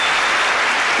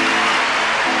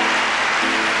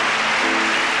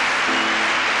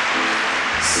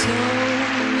 So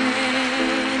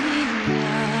many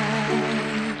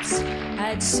nights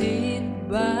I'd sit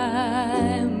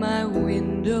by my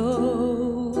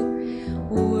window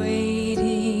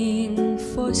waiting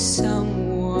for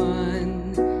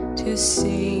someone to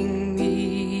sing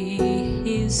me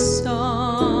his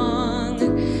song.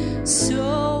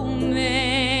 So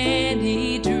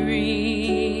many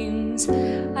dreams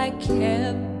I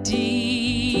kept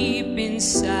deep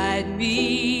inside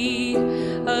me,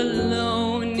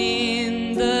 alone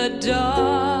in the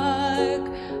dark,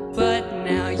 but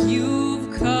now you've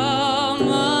come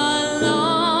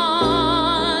along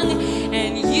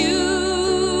and you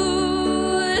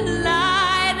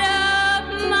light up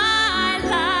my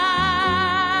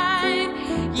life.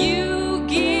 You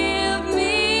give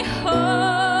me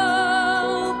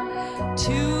hope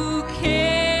to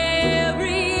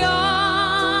carry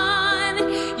on.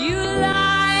 You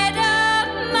light up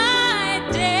my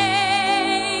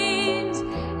days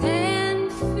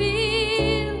and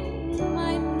fill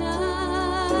my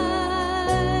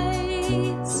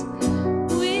nights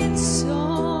with song.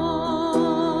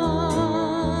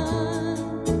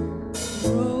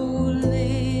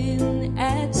 Rolling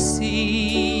at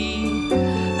sea,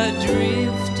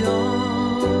 adrift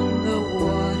on the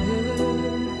water,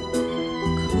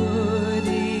 could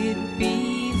it be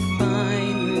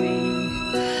finally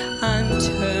I'm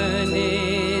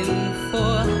turning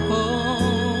for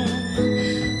home?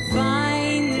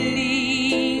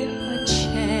 Finally a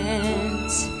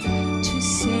chance to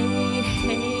say,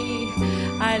 hey,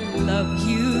 I love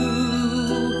you.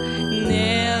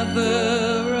 Never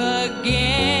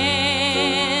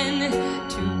again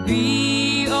to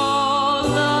be all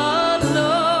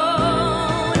alone.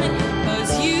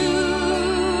 'Cause you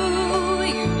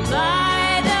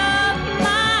light up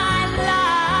my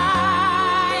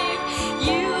life.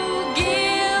 You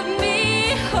give me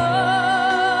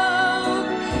hope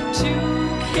to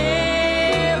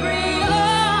carry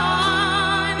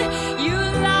on. You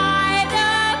light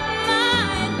up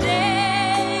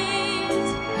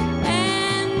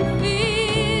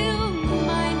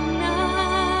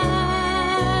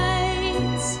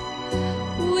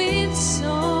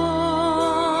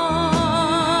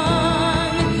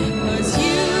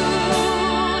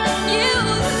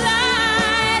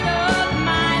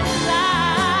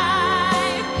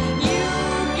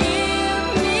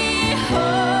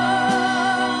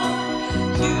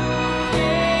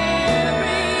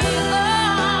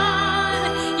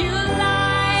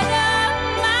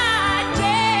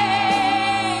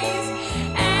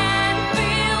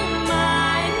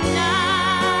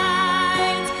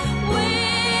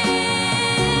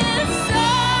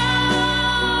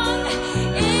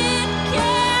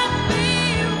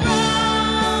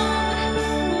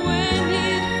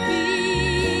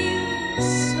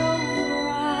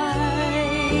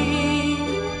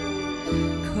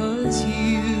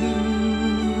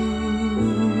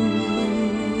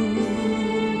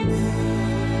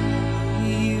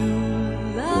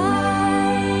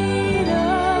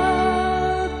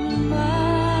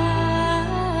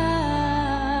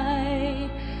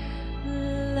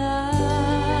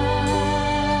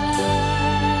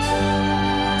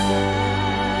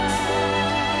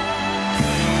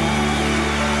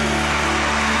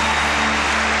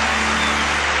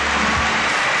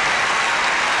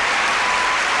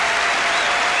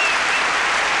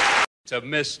to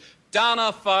Miss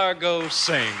Donna Fargo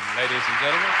sing, ladies and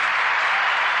gentlemen.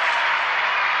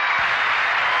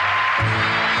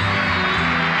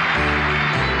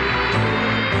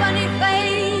 Funny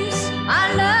face,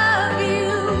 I love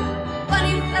you.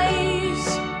 Funny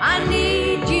face, I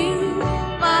need you.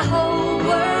 My whole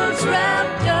world's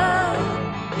wrapped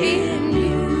up in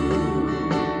you.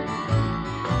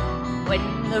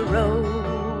 When the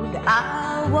road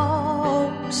I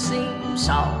walk seems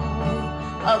all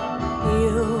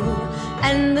uphill,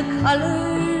 and the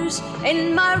colors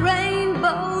in my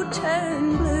rainbow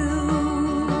turn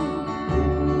blue,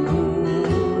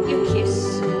 you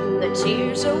kiss the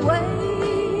tears away,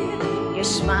 you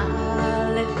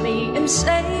smile at me and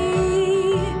say,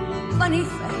 funny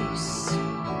face,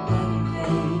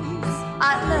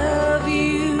 I love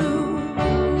you.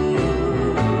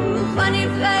 Funny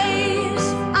face,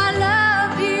 I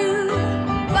love you.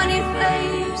 Funny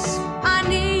face, I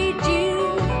need you.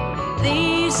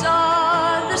 These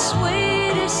are the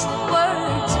sweetest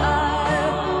words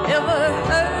I've ever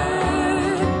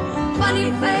heard.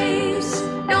 Funny face,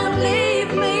 don't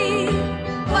leave me.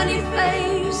 Funny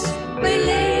face,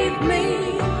 believe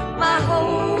me. My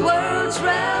whole world's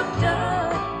wrapped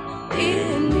up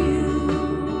in you.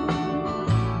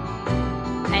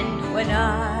 And when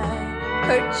I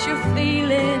hurt your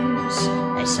feelings,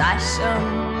 as I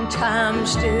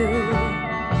sometimes do,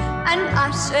 and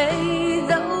I say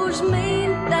those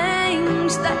mean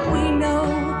things that we know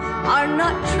are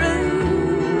not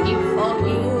true, you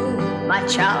forgive my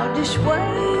childish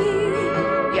way,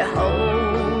 you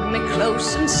hold me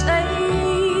close and say,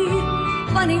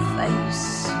 funny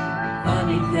face,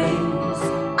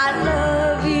 I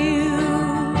love you.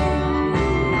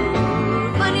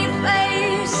 Funny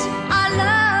face, I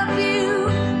love you.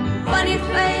 Funny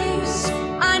face,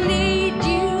 I need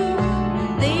you.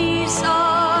 These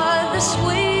are the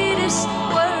sweetest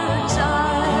words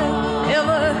I've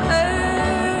ever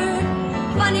heard.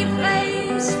 Funny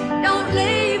face, don't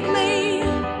leave me.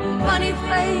 Funny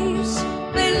face,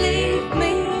 believe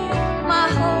me. My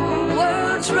whole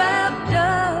world's wrapped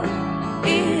up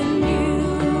in you.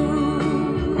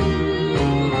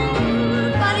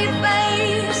 Funny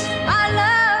face, I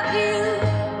love you.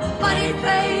 Funny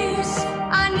face,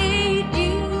 I need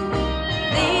you.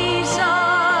 These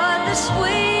are the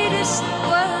sweetest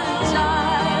words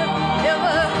I've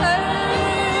ever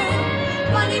heard.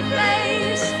 Funny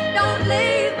face, don't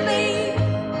leave me.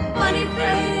 Funny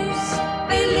face,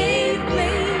 believe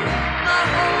me. My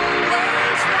whole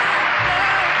world's wrapped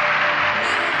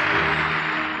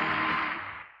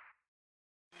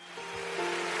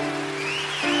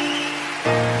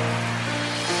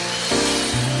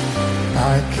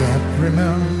I can't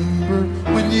remember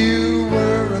when you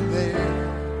weren't there,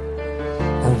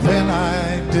 or when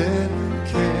I didn't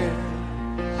care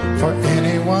for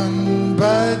anyone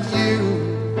but you.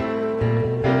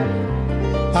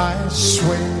 I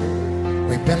swear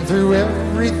we've been through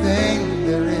everything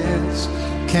there is.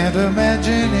 Can't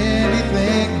imagine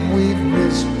anything we've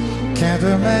missed. Can't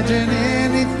imagine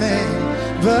anything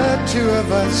the two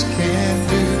of us can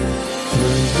do.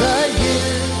 Through the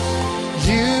years,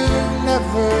 you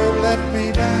never let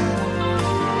me down.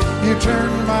 You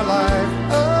turned my life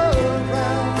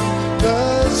around.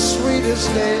 The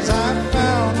sweetest days I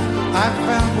found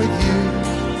with you.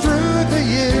 Through the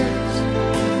years,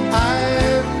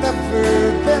 I've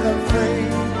never been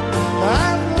afraid. I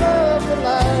love the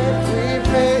life we've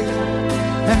made,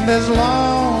 and as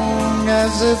long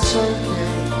as it's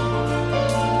okay,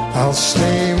 I'll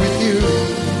stay with you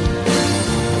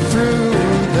through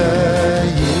the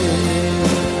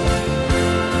years.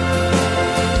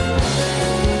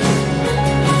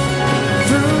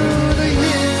 Through the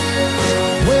years,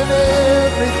 when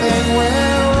everything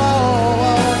went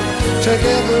wrong,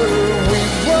 together we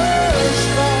were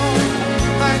strong.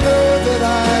 I know that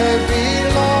I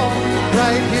belong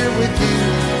right here with you.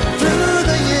 Through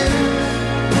the years,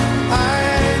 I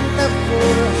never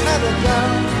had a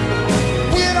doubt.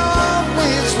 We'd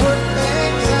always work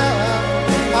things out.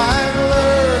 I've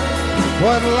learned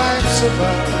what life's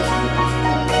about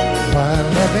by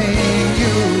loving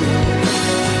you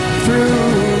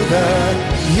through the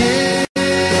years.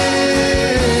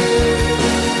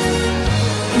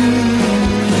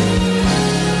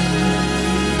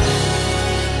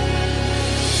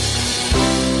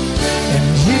 And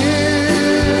you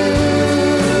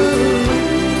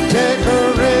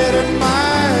decorated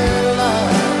my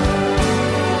life,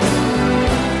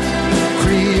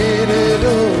 created a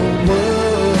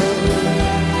world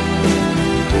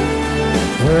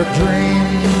where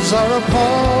dreams are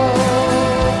apart.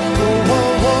 Oh,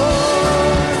 oh, oh,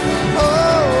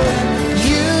 oh,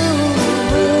 you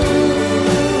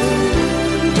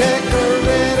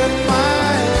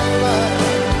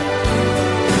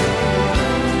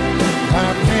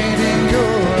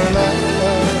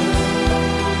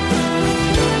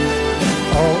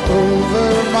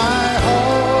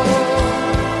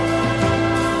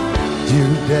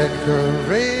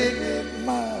decorated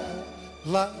my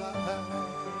life.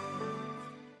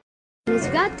 It's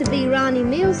got to be Ronnie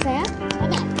Millsap.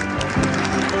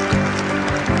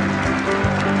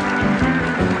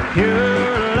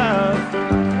 Pure love,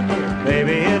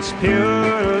 baby, it's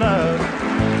pure love.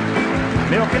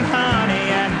 Milk and honey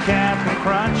and Captain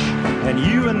Crunch and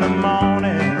you in the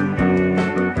morning.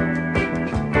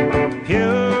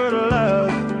 Pure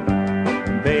love,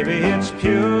 baby, it's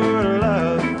pure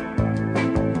love.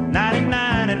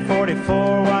 99 and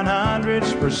 44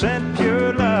 100%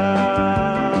 pure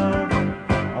love.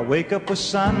 I wake up with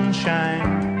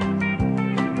sunshine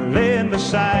laying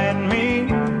beside me,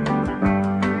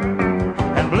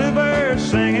 and bluebirds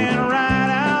singing right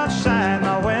outside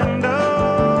my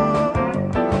window.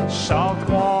 Soft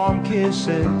warm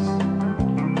kisses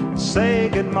say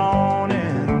good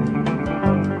morning.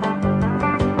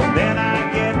 Then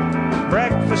I get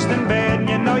breakfast in bed, and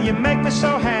you know you make me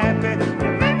so happy.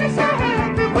 You make me so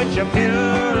happy with your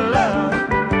pure love.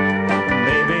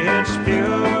 Baby, it's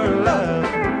pure love.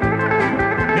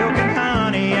 Milk and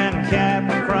honey and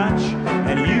Captain Crunch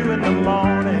and you in the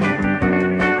morning.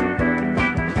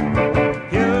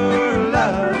 Pure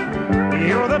love,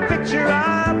 you're the picture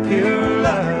of pure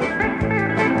love.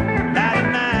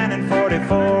 99 and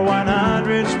 44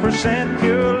 100%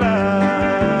 pure love.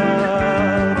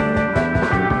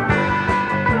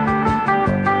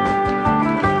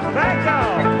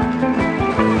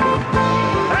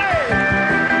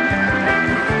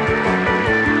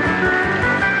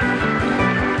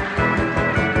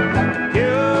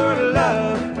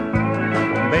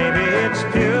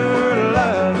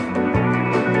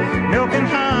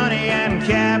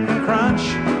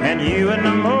 You in the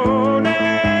morning,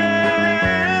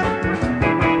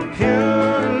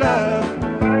 pure love,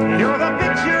 you're the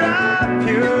picture of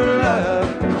pure love.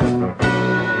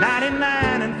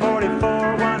 99 and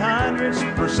 44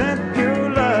 100% pure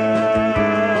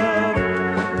love.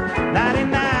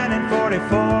 99 and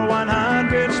 44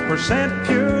 100%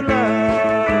 pure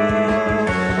love.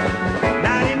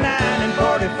 99 and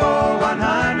 44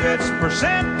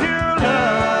 100% pure love.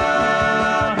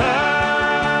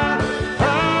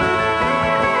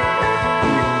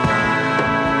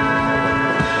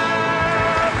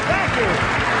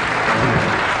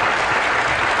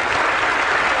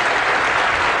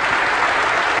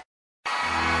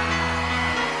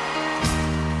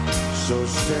 So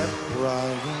step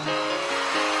right in,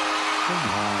 come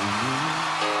on in.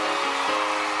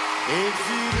 If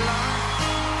you'd like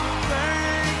to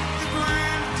thank the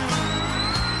grand tour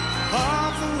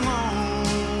of the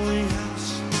lonely house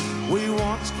we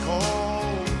once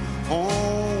called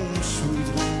home, sweet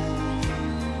home.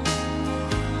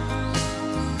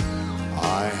 I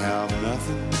have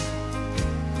nothing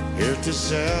here to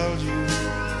sell you,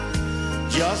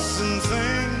 just some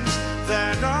things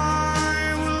that I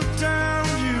tell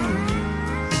you,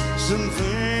 some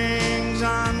things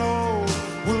I know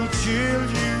will chill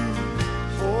you,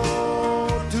 oh,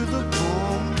 to the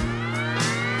bone.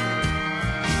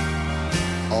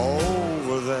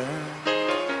 Over there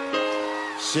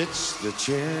sits the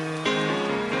chair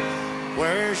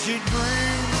where she'd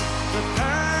bring the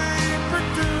paper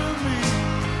to me,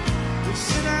 to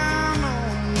sit down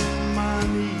on my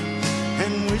knee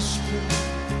and whisper,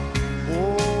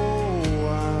 oh,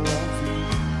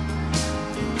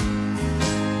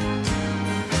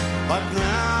 but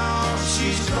now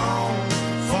she's gone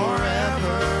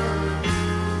forever,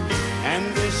 and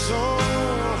this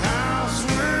old house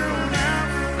will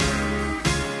never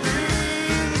be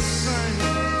the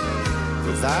same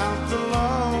without the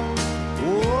love,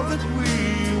 oh, that we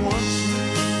once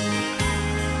knew.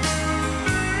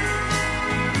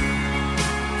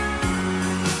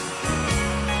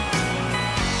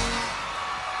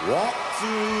 Walk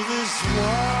through this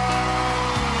world,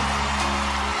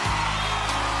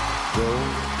 go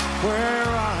where I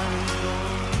go,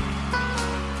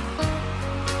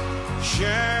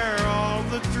 share all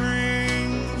the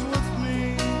dreams with me,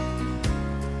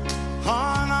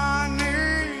 hon, I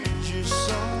need you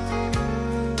so.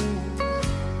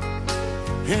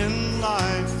 In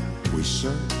life we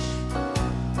search,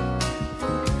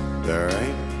 there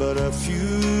ain't but a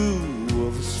few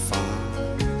of us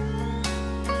found,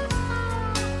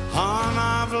 hon,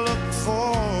 I've looked for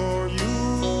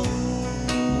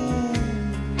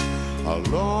a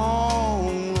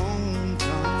long, long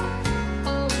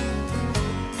time,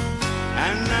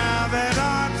 and now that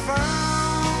I've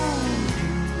found you,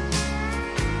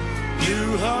 new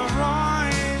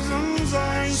horizons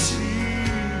I see.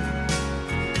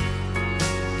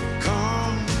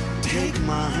 Come, take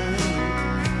my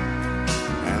hand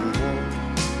and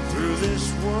walk through this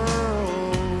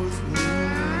world with me.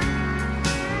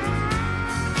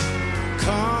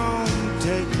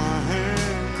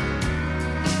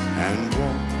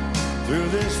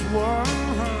 was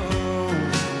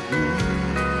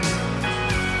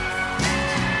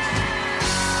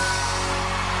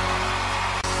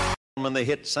When the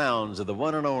hit sounds of the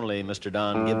one and only Mr.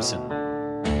 Don Gibson.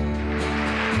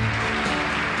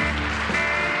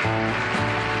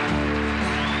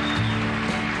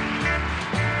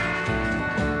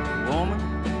 woman,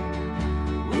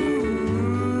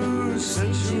 ooh,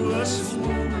 sensuous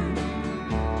woman,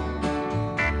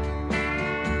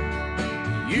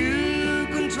 you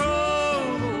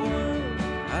control the world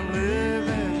I'm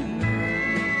living in.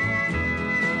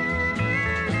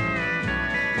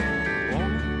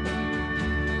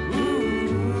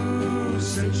 Ooh,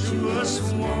 sensuous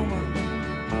woman,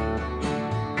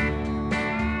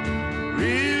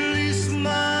 release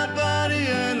my body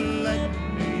and let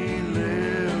me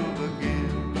live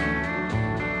again.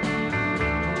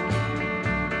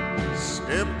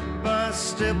 Step by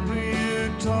step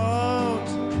you taught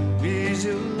me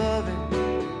your loving,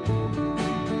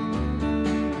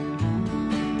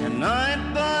 and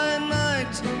night by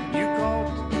night you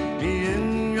caught me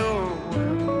in your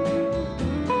will.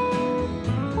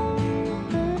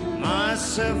 My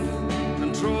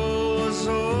self-control was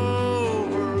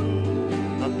over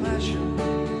the passion.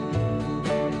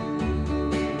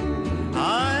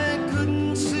 I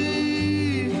couldn't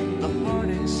see the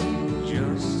heartaches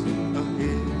just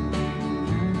ahead.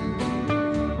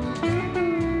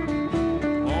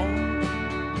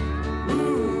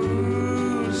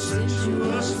 Ooh,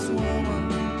 sensuous woman,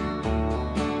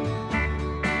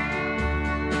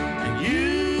 and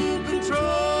you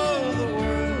control the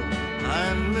world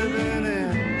I'm living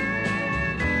in.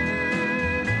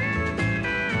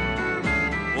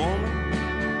 Woman,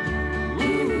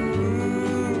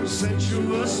 ooh,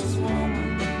 sensuous woman,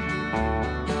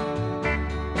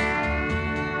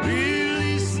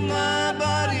 release my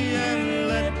body and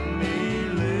let me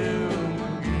live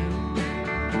again.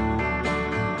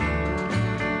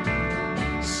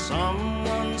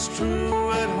 Someone's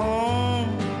true at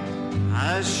home,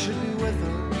 I should be with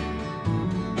her.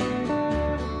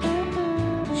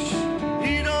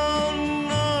 He don't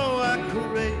know I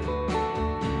create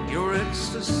your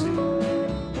ecstasy,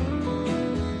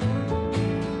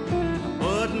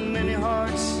 but many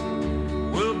hearts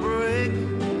will break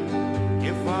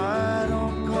if I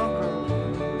don't conquer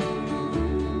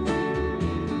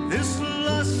this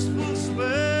lustful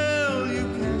spell you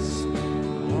cast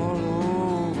all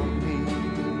over me.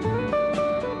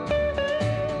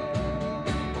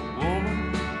 Woman,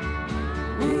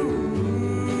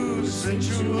 ooh,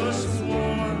 sensuous